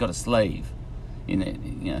 because he's got a slave in it,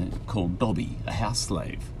 called Dobby, a house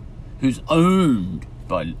slave, who's owned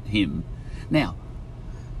by him. Now,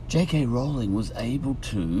 J.K. Rowling was able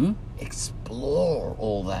to explore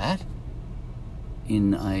all that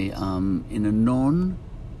in a non-preachy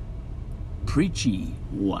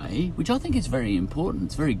way, which I think is very important.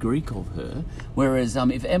 It's very Greek of her. Whereas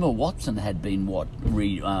if Emma Watson had been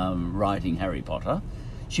writing Harry Potter,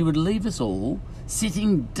 she would leave us all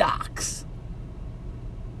sitting ducks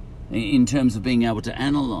in terms of being able to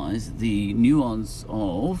analyse the nuance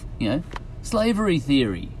of, slavery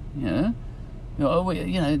theory. The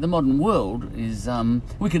modern world is,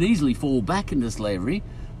 we could easily fall back into slavery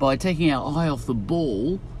by taking our eye off the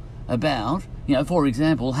ball about, for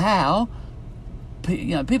example, how,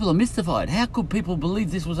 people are mystified. How could people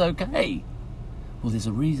believe this was okay? Well, there's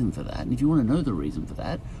a reason for that. And if you want to know the reason for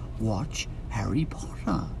that, watch Harry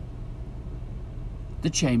Potter. The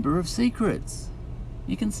Chamber of Secrets.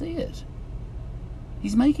 You can see it.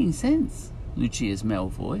 He's making sense, Lucius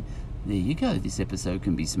Malfoy. There you go. This episode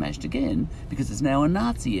can be smashed again because it's now a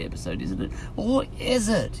Nazi episode, isn't it? Or is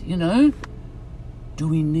it, Do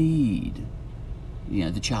we need,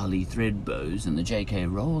 the Charlie Threadbows and the J.K.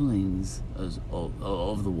 Rowlings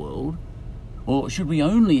of the world? Or should we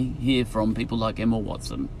only hear from people like Emma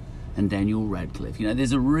Watson and Daniel Radcliffe?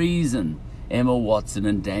 There's a reason Emma Watson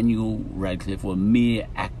and Daniel Radcliffe were mere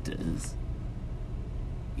actors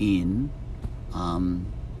in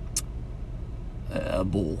a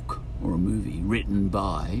book or a movie written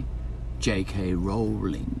by J.K.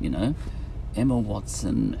 Rowling. Emma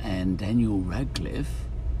Watson and Daniel Radcliffe,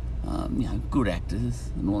 good actors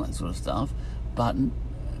and all that sort of stuff, but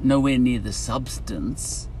nowhere near the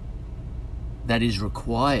substance that is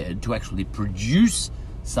required to actually produce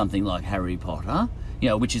something like Harry Potter,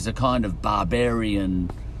 which is a kind of barbarian,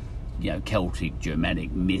 Celtic,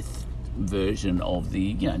 Germanic myth version of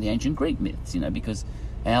the, the ancient Greek myths, because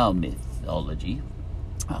our mythology,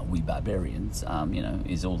 we barbarians,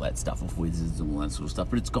 is all that stuff of wizards and all that sort of stuff,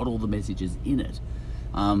 but it's got all the messages in it.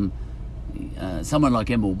 Someone like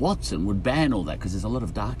Emma Watson would ban all that because there's a lot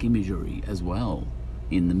of dark imagery as well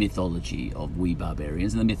in the mythology of we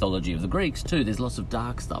barbarians and the mythology of the Greeks too. There's lots of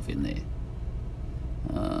dark stuff in there.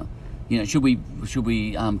 Should we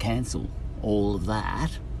cancel all of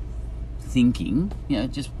that thinking?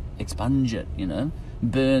 Just expunge it.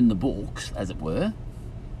 Burn the books, as it were.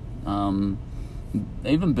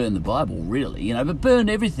 Even burn the Bible, really. But burn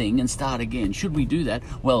everything and start again. Should we do that?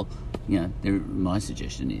 Well, my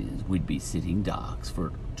suggestion is we'd be sitting ducks for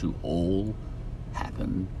it to all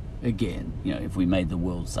happen again. If we made the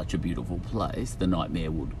world such a beautiful place, the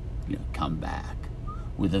nightmare would, come back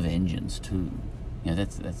with a vengeance too.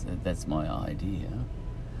 That's my idea.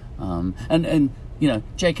 And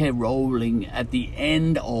J.K. Rowling at the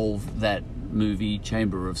end of that movie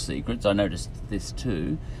Chamber of Secrets, I noticed this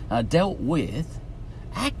too,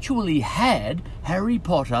 actually had Harry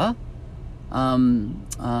Potter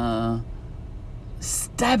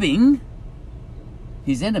stabbing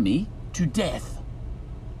his enemy to death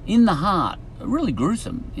in the heart. Really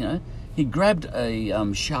gruesome, he grabbed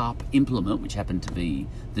a sharp implement, which happened to be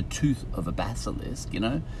the tooth of a basilisk, you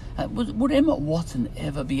know. Would Emma Watson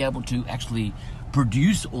ever be able to actually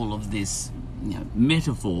produce all of this, you know,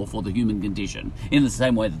 metaphor for the human condition in the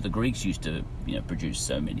same way that the Greeks used to, you know, produce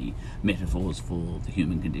so many metaphors for the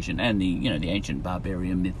human condition, and the, you know, the ancient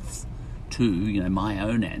barbarian myths too, you know, my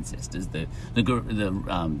own ancestors, the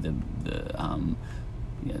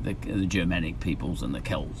Germanic peoples and the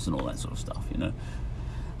Celts and all that sort of stuff, you know.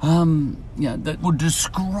 That would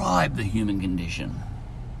describe the human condition.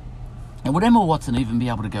 And would Emma Watson even be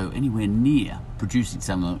able to go anywhere near producing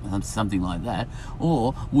something like that?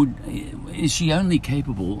 Or is she only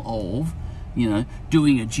capable of, you know,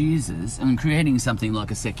 doing a Jesus and creating something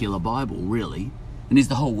like a secular Bible, really? And is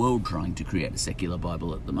the whole world trying to create a secular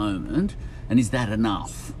Bible at the moment? And is that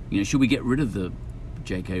enough? You know, should we get rid of the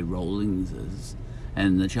J.K. Rowlingses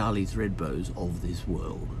and the Charlie Threadbows of this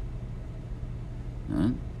world?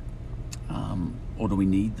 Or do we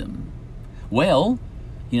need them? Well,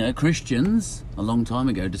 you know, Christians a long time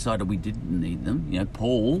ago decided we didn't need them. You know,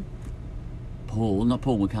 Paul, not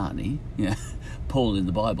Paul McCartney, yeah, Paul in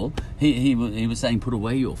the Bible, he was saying, put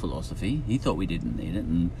away your philosophy. He thought we didn't need it,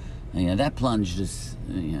 and you know, that plunged us,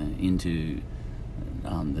 you know, into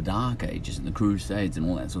the Dark Ages and the Crusades and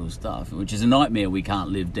all that sort of stuff, which is a nightmare we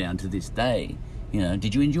can't live down to this day. You know,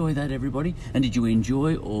 did you enjoy that, everybody? And did you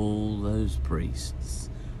enjoy all those priests?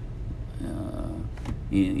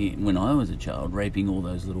 When I was a child, raping all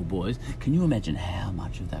those little boys. Can you imagine how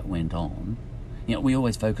much of that went on? You know, we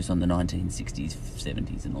always focus on the 1960s,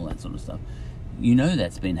 70s and all that sort of stuff. You know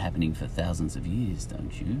that's been happening for thousands of years,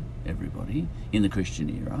 don't you, everybody, in the Christian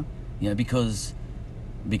era? You know, because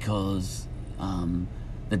the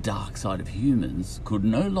dark side of humans could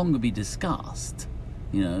no longer be discussed.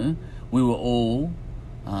 You know, we were all,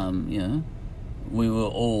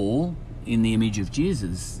 in the image of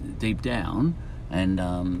Jesus deep down, and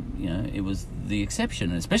you know, it was the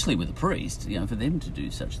exception, especially with a priest, you know, for them to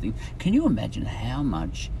do such things. Can you imagine how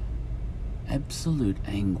much absolute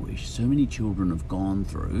anguish so many children have gone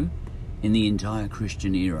through in the entire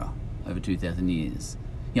Christian era over 2,000 years?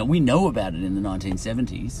 You know, we know about it in the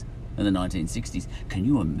 1970s and the 1960s. Can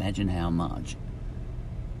you imagine how much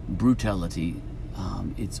brutality?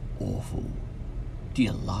 It's awful. Do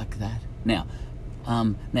you like that? Now,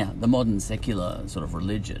 the modern secular sort of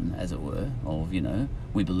religion, as it were, of, you know,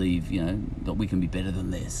 we believe, you know, that we can be better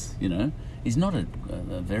than this, you know, is not a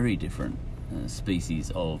very different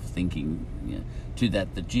species of thinking, you know, to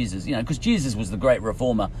that Jesus, you know, because Jesus was the great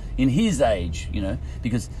reformer in his age, you know,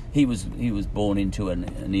 because he was born into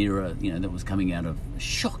an era, you know, that was coming out of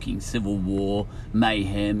shocking civil war,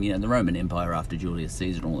 mayhem, you know, the Roman Empire after Julius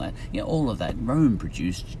Caesar and all that, you know, all of that. Rome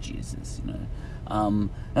produced Jesus, you know.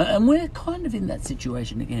 And we're kind of in that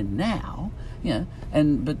situation again now, you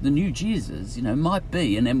know, but the new Jesus, you know, might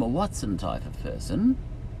be an Emma Watson type of person,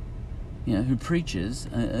 you know, who preaches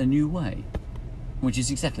a new way, which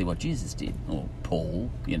is exactly what Jesus did, or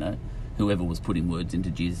Paul, you know, whoever was putting words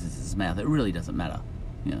into Jesus' mouth. It really doesn't matter,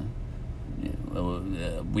 you know.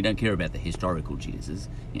 We don't care about the historical Jesus.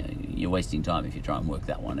 You know, you're wasting time if you try and work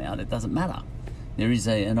that one out. It doesn't matter. There is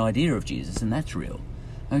an idea of Jesus, and that's real.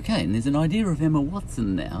 Okay, and there's an idea of Emma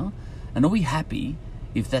Watson now, and are we happy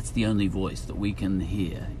if that's the only voice that we can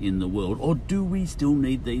hear in the world, or do we still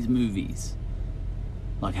need these movies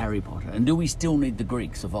like Harry Potter, and do we still need the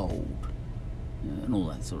Greeks of old, you know, and all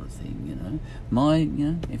that sort of thing, you know? You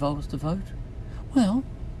know, if I was to vote, well,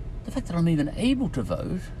 the fact that I'm even able to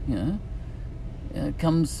vote, you know,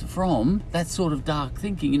 comes from that sort of dark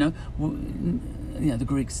thinking, you know. You know, the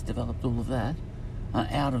Greeks developed all of that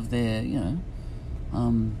out of their, you know,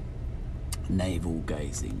 navel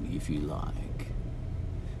gazing, if you like.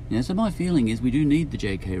 You know, so my feeling is we do need the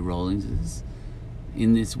J.K. Rowlingses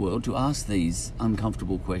in this world to ask these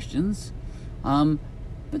uncomfortable questions. But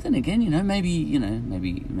then again, you know,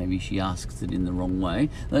 maybe she asks it in the wrong way.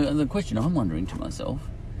 The question I'm wondering to myself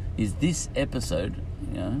is, this episode,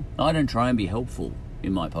 you know, I don't try and be helpful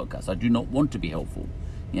in my podcast. I do not want to be helpful.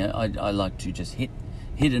 You know, I like to just hit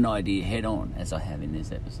an idea head on, as I have in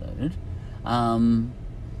this episode.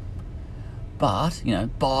 But, you know,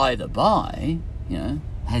 by the by, you know,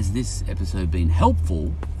 has this episode been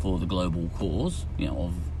helpful for the global cause, you know,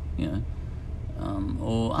 of, you know,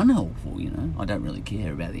 or unhelpful, you know? I don't really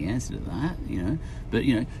care about the answer to that, you know. But,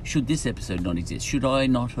 you know, should this episode not exist? Should I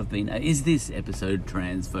not have been... Is this episode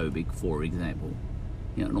transphobic, for example?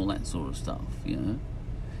 You know, and all that sort of stuff, you know?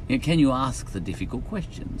 You know, can you ask the difficult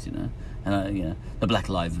questions, you know? You know, the Black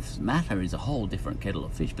Lives Matter is a whole different kettle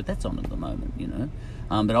of fish, but that's on at the moment, you know.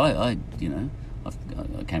 But I you know,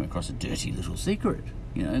 I came across a dirty little secret,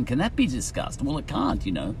 You know, and can that be discussed? Well, it can't,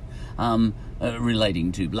 you know.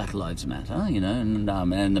 Relating to Black Lives Matter, you know,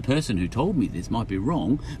 and the person who told me this might be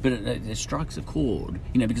wrong, but it strikes a chord,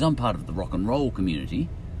 you know, because I'm part of the rock and roll community,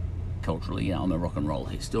 culturally. You know, I'm a rock and roll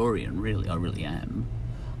historian, really, I really am.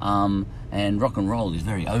 And rock and roll is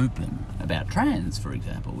very open about trans, for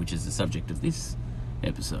example, which is the subject of this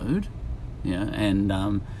episode. You know,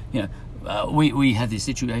 and you know, we have this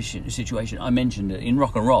situation. I mentioned in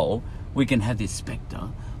rock and roll, we can have this spectre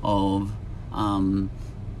of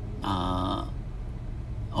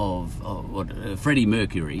Freddie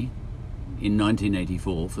Mercury in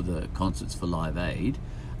 1984 for the Concerts for Live Aid,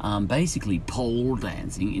 basically pole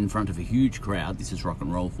dancing in front of a huge crowd. This is rock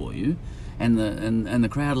and roll for you, and the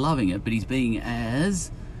crowd loving it, but he's being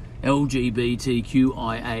as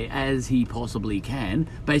LGBTQIA as he possibly can,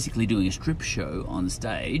 basically doing a strip show on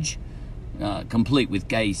stage, complete with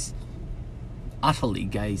utterly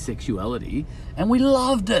gay sexuality, and we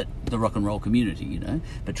loved it, the rock and roll community, you know.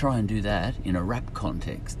 But try and do that in a rap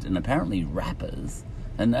context, and apparently rappers,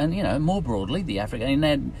 and you know, more broadly, the African,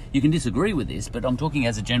 and you can disagree with this, but I'm talking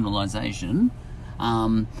as a generalisation,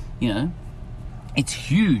 you know, it's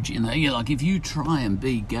huge, you know, like if you try and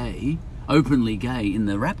be gay, openly gay in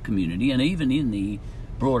the rap community, and even in the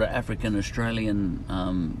broader African Australian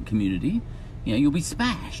community, you know, you'll be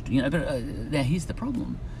smashed, you know. But now here's the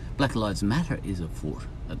problem. Black Lives Matter is afoot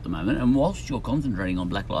at the moment, and whilst you're concentrating on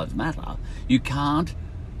Black Lives Matter, you can't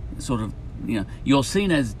sort of, you know, you're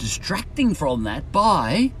seen as distracting from that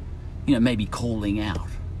by, you know, maybe calling out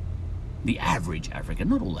the average African,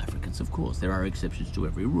 not all Africans, of course, there are exceptions to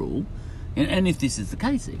every rule, and if this is the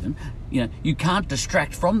case even, you know, you can't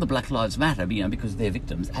distract from the Black Lives Matter, you know, because they're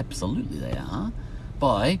victims, absolutely they are,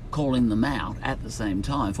 by calling them out at the same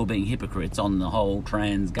time for being hypocrites on the whole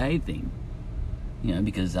trans gay thing. You know,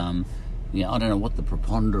 because, you know, I don't know what the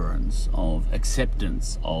preponderance of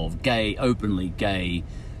acceptance of gay, openly gay,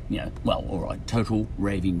 you know, well, all right, total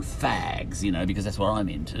raving fags, you know, because that's what I'm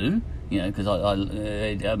into, you know, because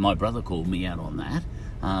my brother called me out on that,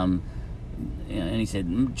 you know, and he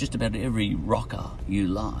said, just about every rocker you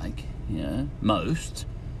like, you know, most,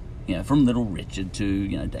 you know, from Little Richard to,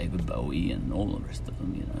 you know, David Bowie and all the rest of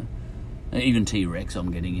them, you know, even T-Rex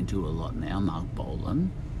I'm getting into a lot now, Mark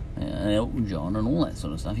Bolan, Elton John and all that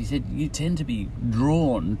sort of stuff. He said you tend to be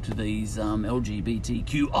drawn to these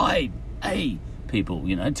LGBTQIA people,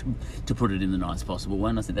 you know, to put it in the nicest possible way.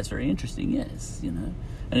 And I said, that's very interesting, yes, you know.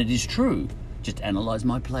 And it is true. Just analyse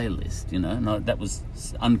my playlist, you know. And that was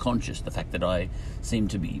unconscious, the fact that I seem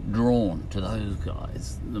to be drawn to those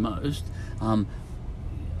guys the most.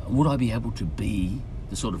 Would I be able to be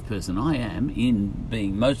the sort of person I am in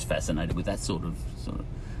being most fascinated with that sort of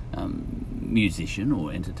musician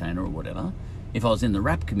or entertainer or whatever, if I was in the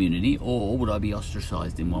rap community, or would I be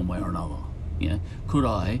ostracised in one way or another? You know, could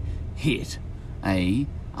I hit a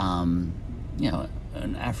you know,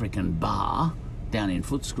 an African bar down in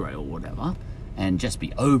Footscray or whatever, and just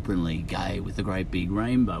be openly gay with a great big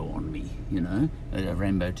rainbow on me, you know, a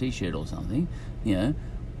rainbow T-shirt or something, you know?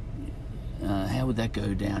 How would that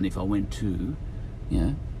go down if I went to, you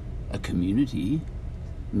know, a community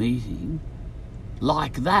meeting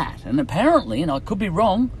like that? And apparently, and I could be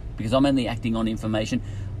wrong because I'm only acting on information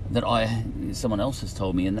that someone else has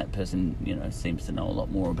told me, and that person, you know, seems to know a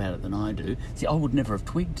lot more about it than I do. See, I would never have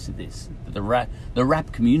twigged to this. The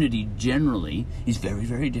rap community generally is very,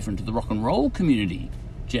 very different to the rock and roll community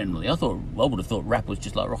generally. I would have thought rap was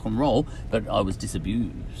just like rock and roll, but I was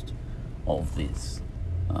disabused of this,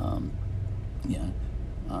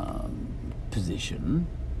 position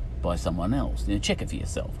by someone else. You know, check it for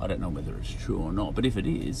yourself. I don't know whether it's true or not, but if it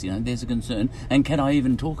is, you know, there's a concern. And can I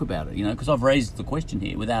even talk about it? You know, because I've raised the question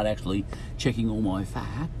here without actually checking all my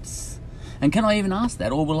facts. And can I even ask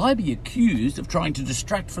that, or will I be accused of trying to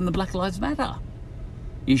distract from the Black Lives Matter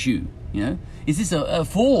issue? You know, is this a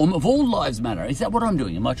form of all lives matter? Is that what I'm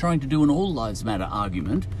doing? Am I trying to do an all lives matter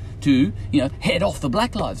argument to, you know, head off the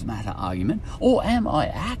Black Lives Matter argument, or am I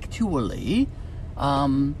actually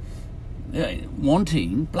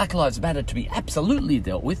wanting Black Lives Matter to be absolutely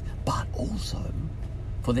dealt with, but also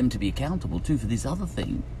for them to be accountable too for this other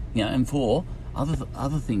thing, you know, and for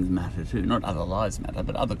other things matter too, not other lives matter,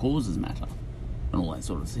 but other causes matter, and all that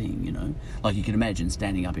sort of thing, you know. Like you can imagine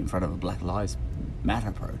standing up in front of a Black Lives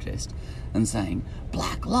Matter protest and saying,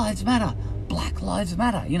 Black Lives Matter, Black Lives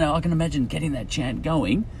Matter. You know, I can imagine getting that chant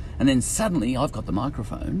going, and then suddenly I've got the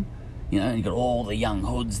microphone, you know, and you've got all the young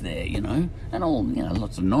hoods there, you know, and all, you know,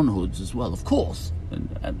 lots of non-hoods as well, of course.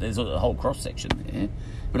 And there's a whole cross-section there.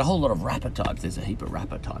 But a whole lot of rapper types. There's a heap of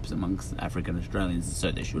rapper types amongst African Australians,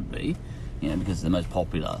 so there should be, you know, because the most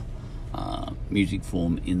popular music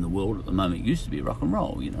form in the world at the moment. It used to be rock and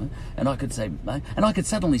roll, you know, and I could say, and I could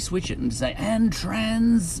suddenly switch it and say, and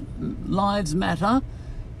trans lives matter,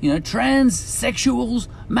 you know, transsexuals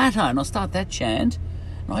matter, and I'll start that chant,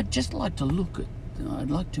 and I'd just like to look at,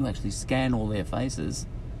 I'd like to actually scan all their faces,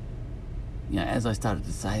 you know, as I started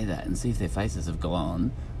to say that, and see if their faces have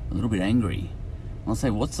gone a little bit angry. I'll say,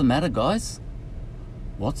 what's the matter, guys?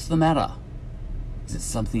 What's the matter? Is it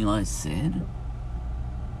something I said?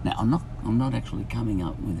 Now, I'm not actually coming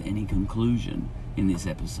up with any conclusion in this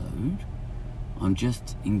episode. I'm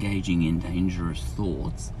just engaging in dangerous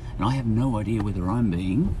thoughts, and I have no idea whether I'm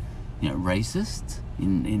being, you know, racist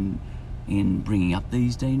in bringing up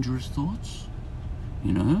these dangerous thoughts,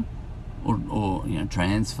 you know, or you know,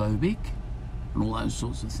 transphobic, and all those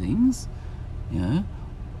sorts of things, you know.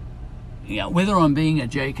 Yeah, whether I'm being a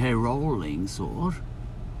J.K. Rowling sort,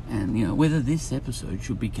 and, you know, whether this episode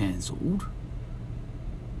should be cancelled,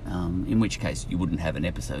 in which case you wouldn't have an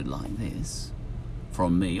episode like this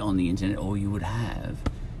from me on the internet. All you would have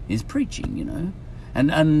is preaching, you know,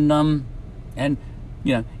 and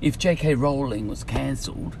you know, if J.K. Rowling was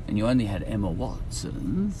cancelled and you only had Emma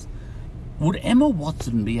Watson's, would Emma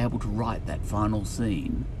Watson be able to write that final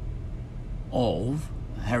scene of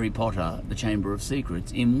Harry Potter, the Chamber of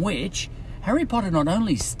Secrets, in which Harry Potter not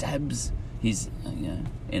only stabs his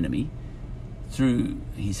enemy through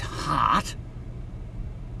his heart,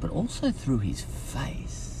 but also through his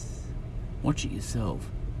face? Watch it yourself.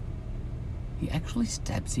 He actually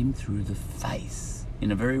stabs him through the face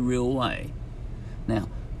in a very real way. Now,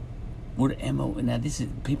 would Emma... Now, this is...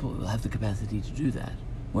 People have the capacity to do that.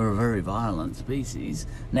 We're a very violent species.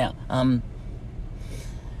 Now,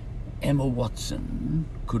 Emma Watson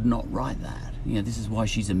could not write that. You know, this is why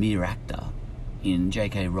she's a mere actor in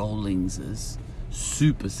J.K. Rowling's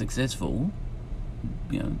super successful,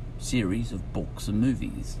 you know, series of books and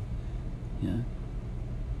movies. You know,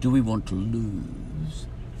 do we want to lose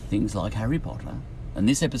things like Harry Potter and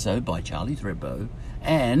this episode by Charlie Thredbo,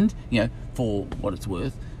 and, you know, for what it's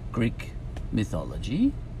worth, Greek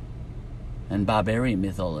mythology and barbarian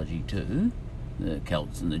mythology too, the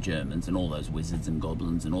Celts and the Germans and all those wizards and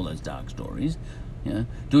goblins and all those dark stories? You know,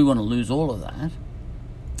 do we want to lose all of that?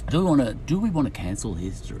 Do we want to cancel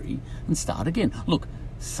history and start again? Look,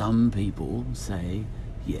 some people say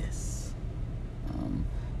yes,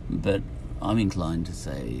 but I'm inclined to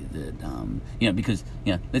say that you know, because,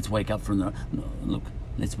 you know, let's wake up from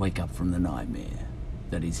the nightmare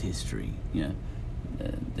that is history. You know,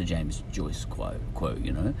 the James Joyce quote,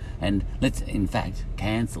 you know, and let's in fact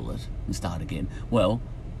cancel it and start again. Well,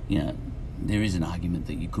 you know, there is an argument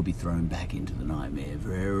that you could be thrown back into the nightmare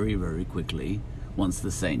very, very quickly once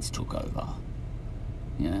the saints took over.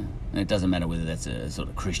 You know, and it doesn't matter whether that's a sort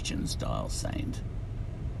of Christian style saint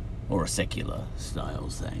or a secular style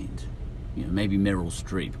saint. You know, maybe Meryl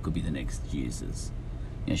Streep could be the next Jesus.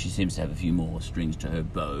 You know, she seems to have a few more strings to her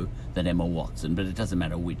bow than Emma Watson, but it doesn't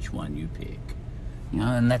matter which one you pick. You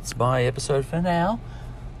know, and that's my episode for now.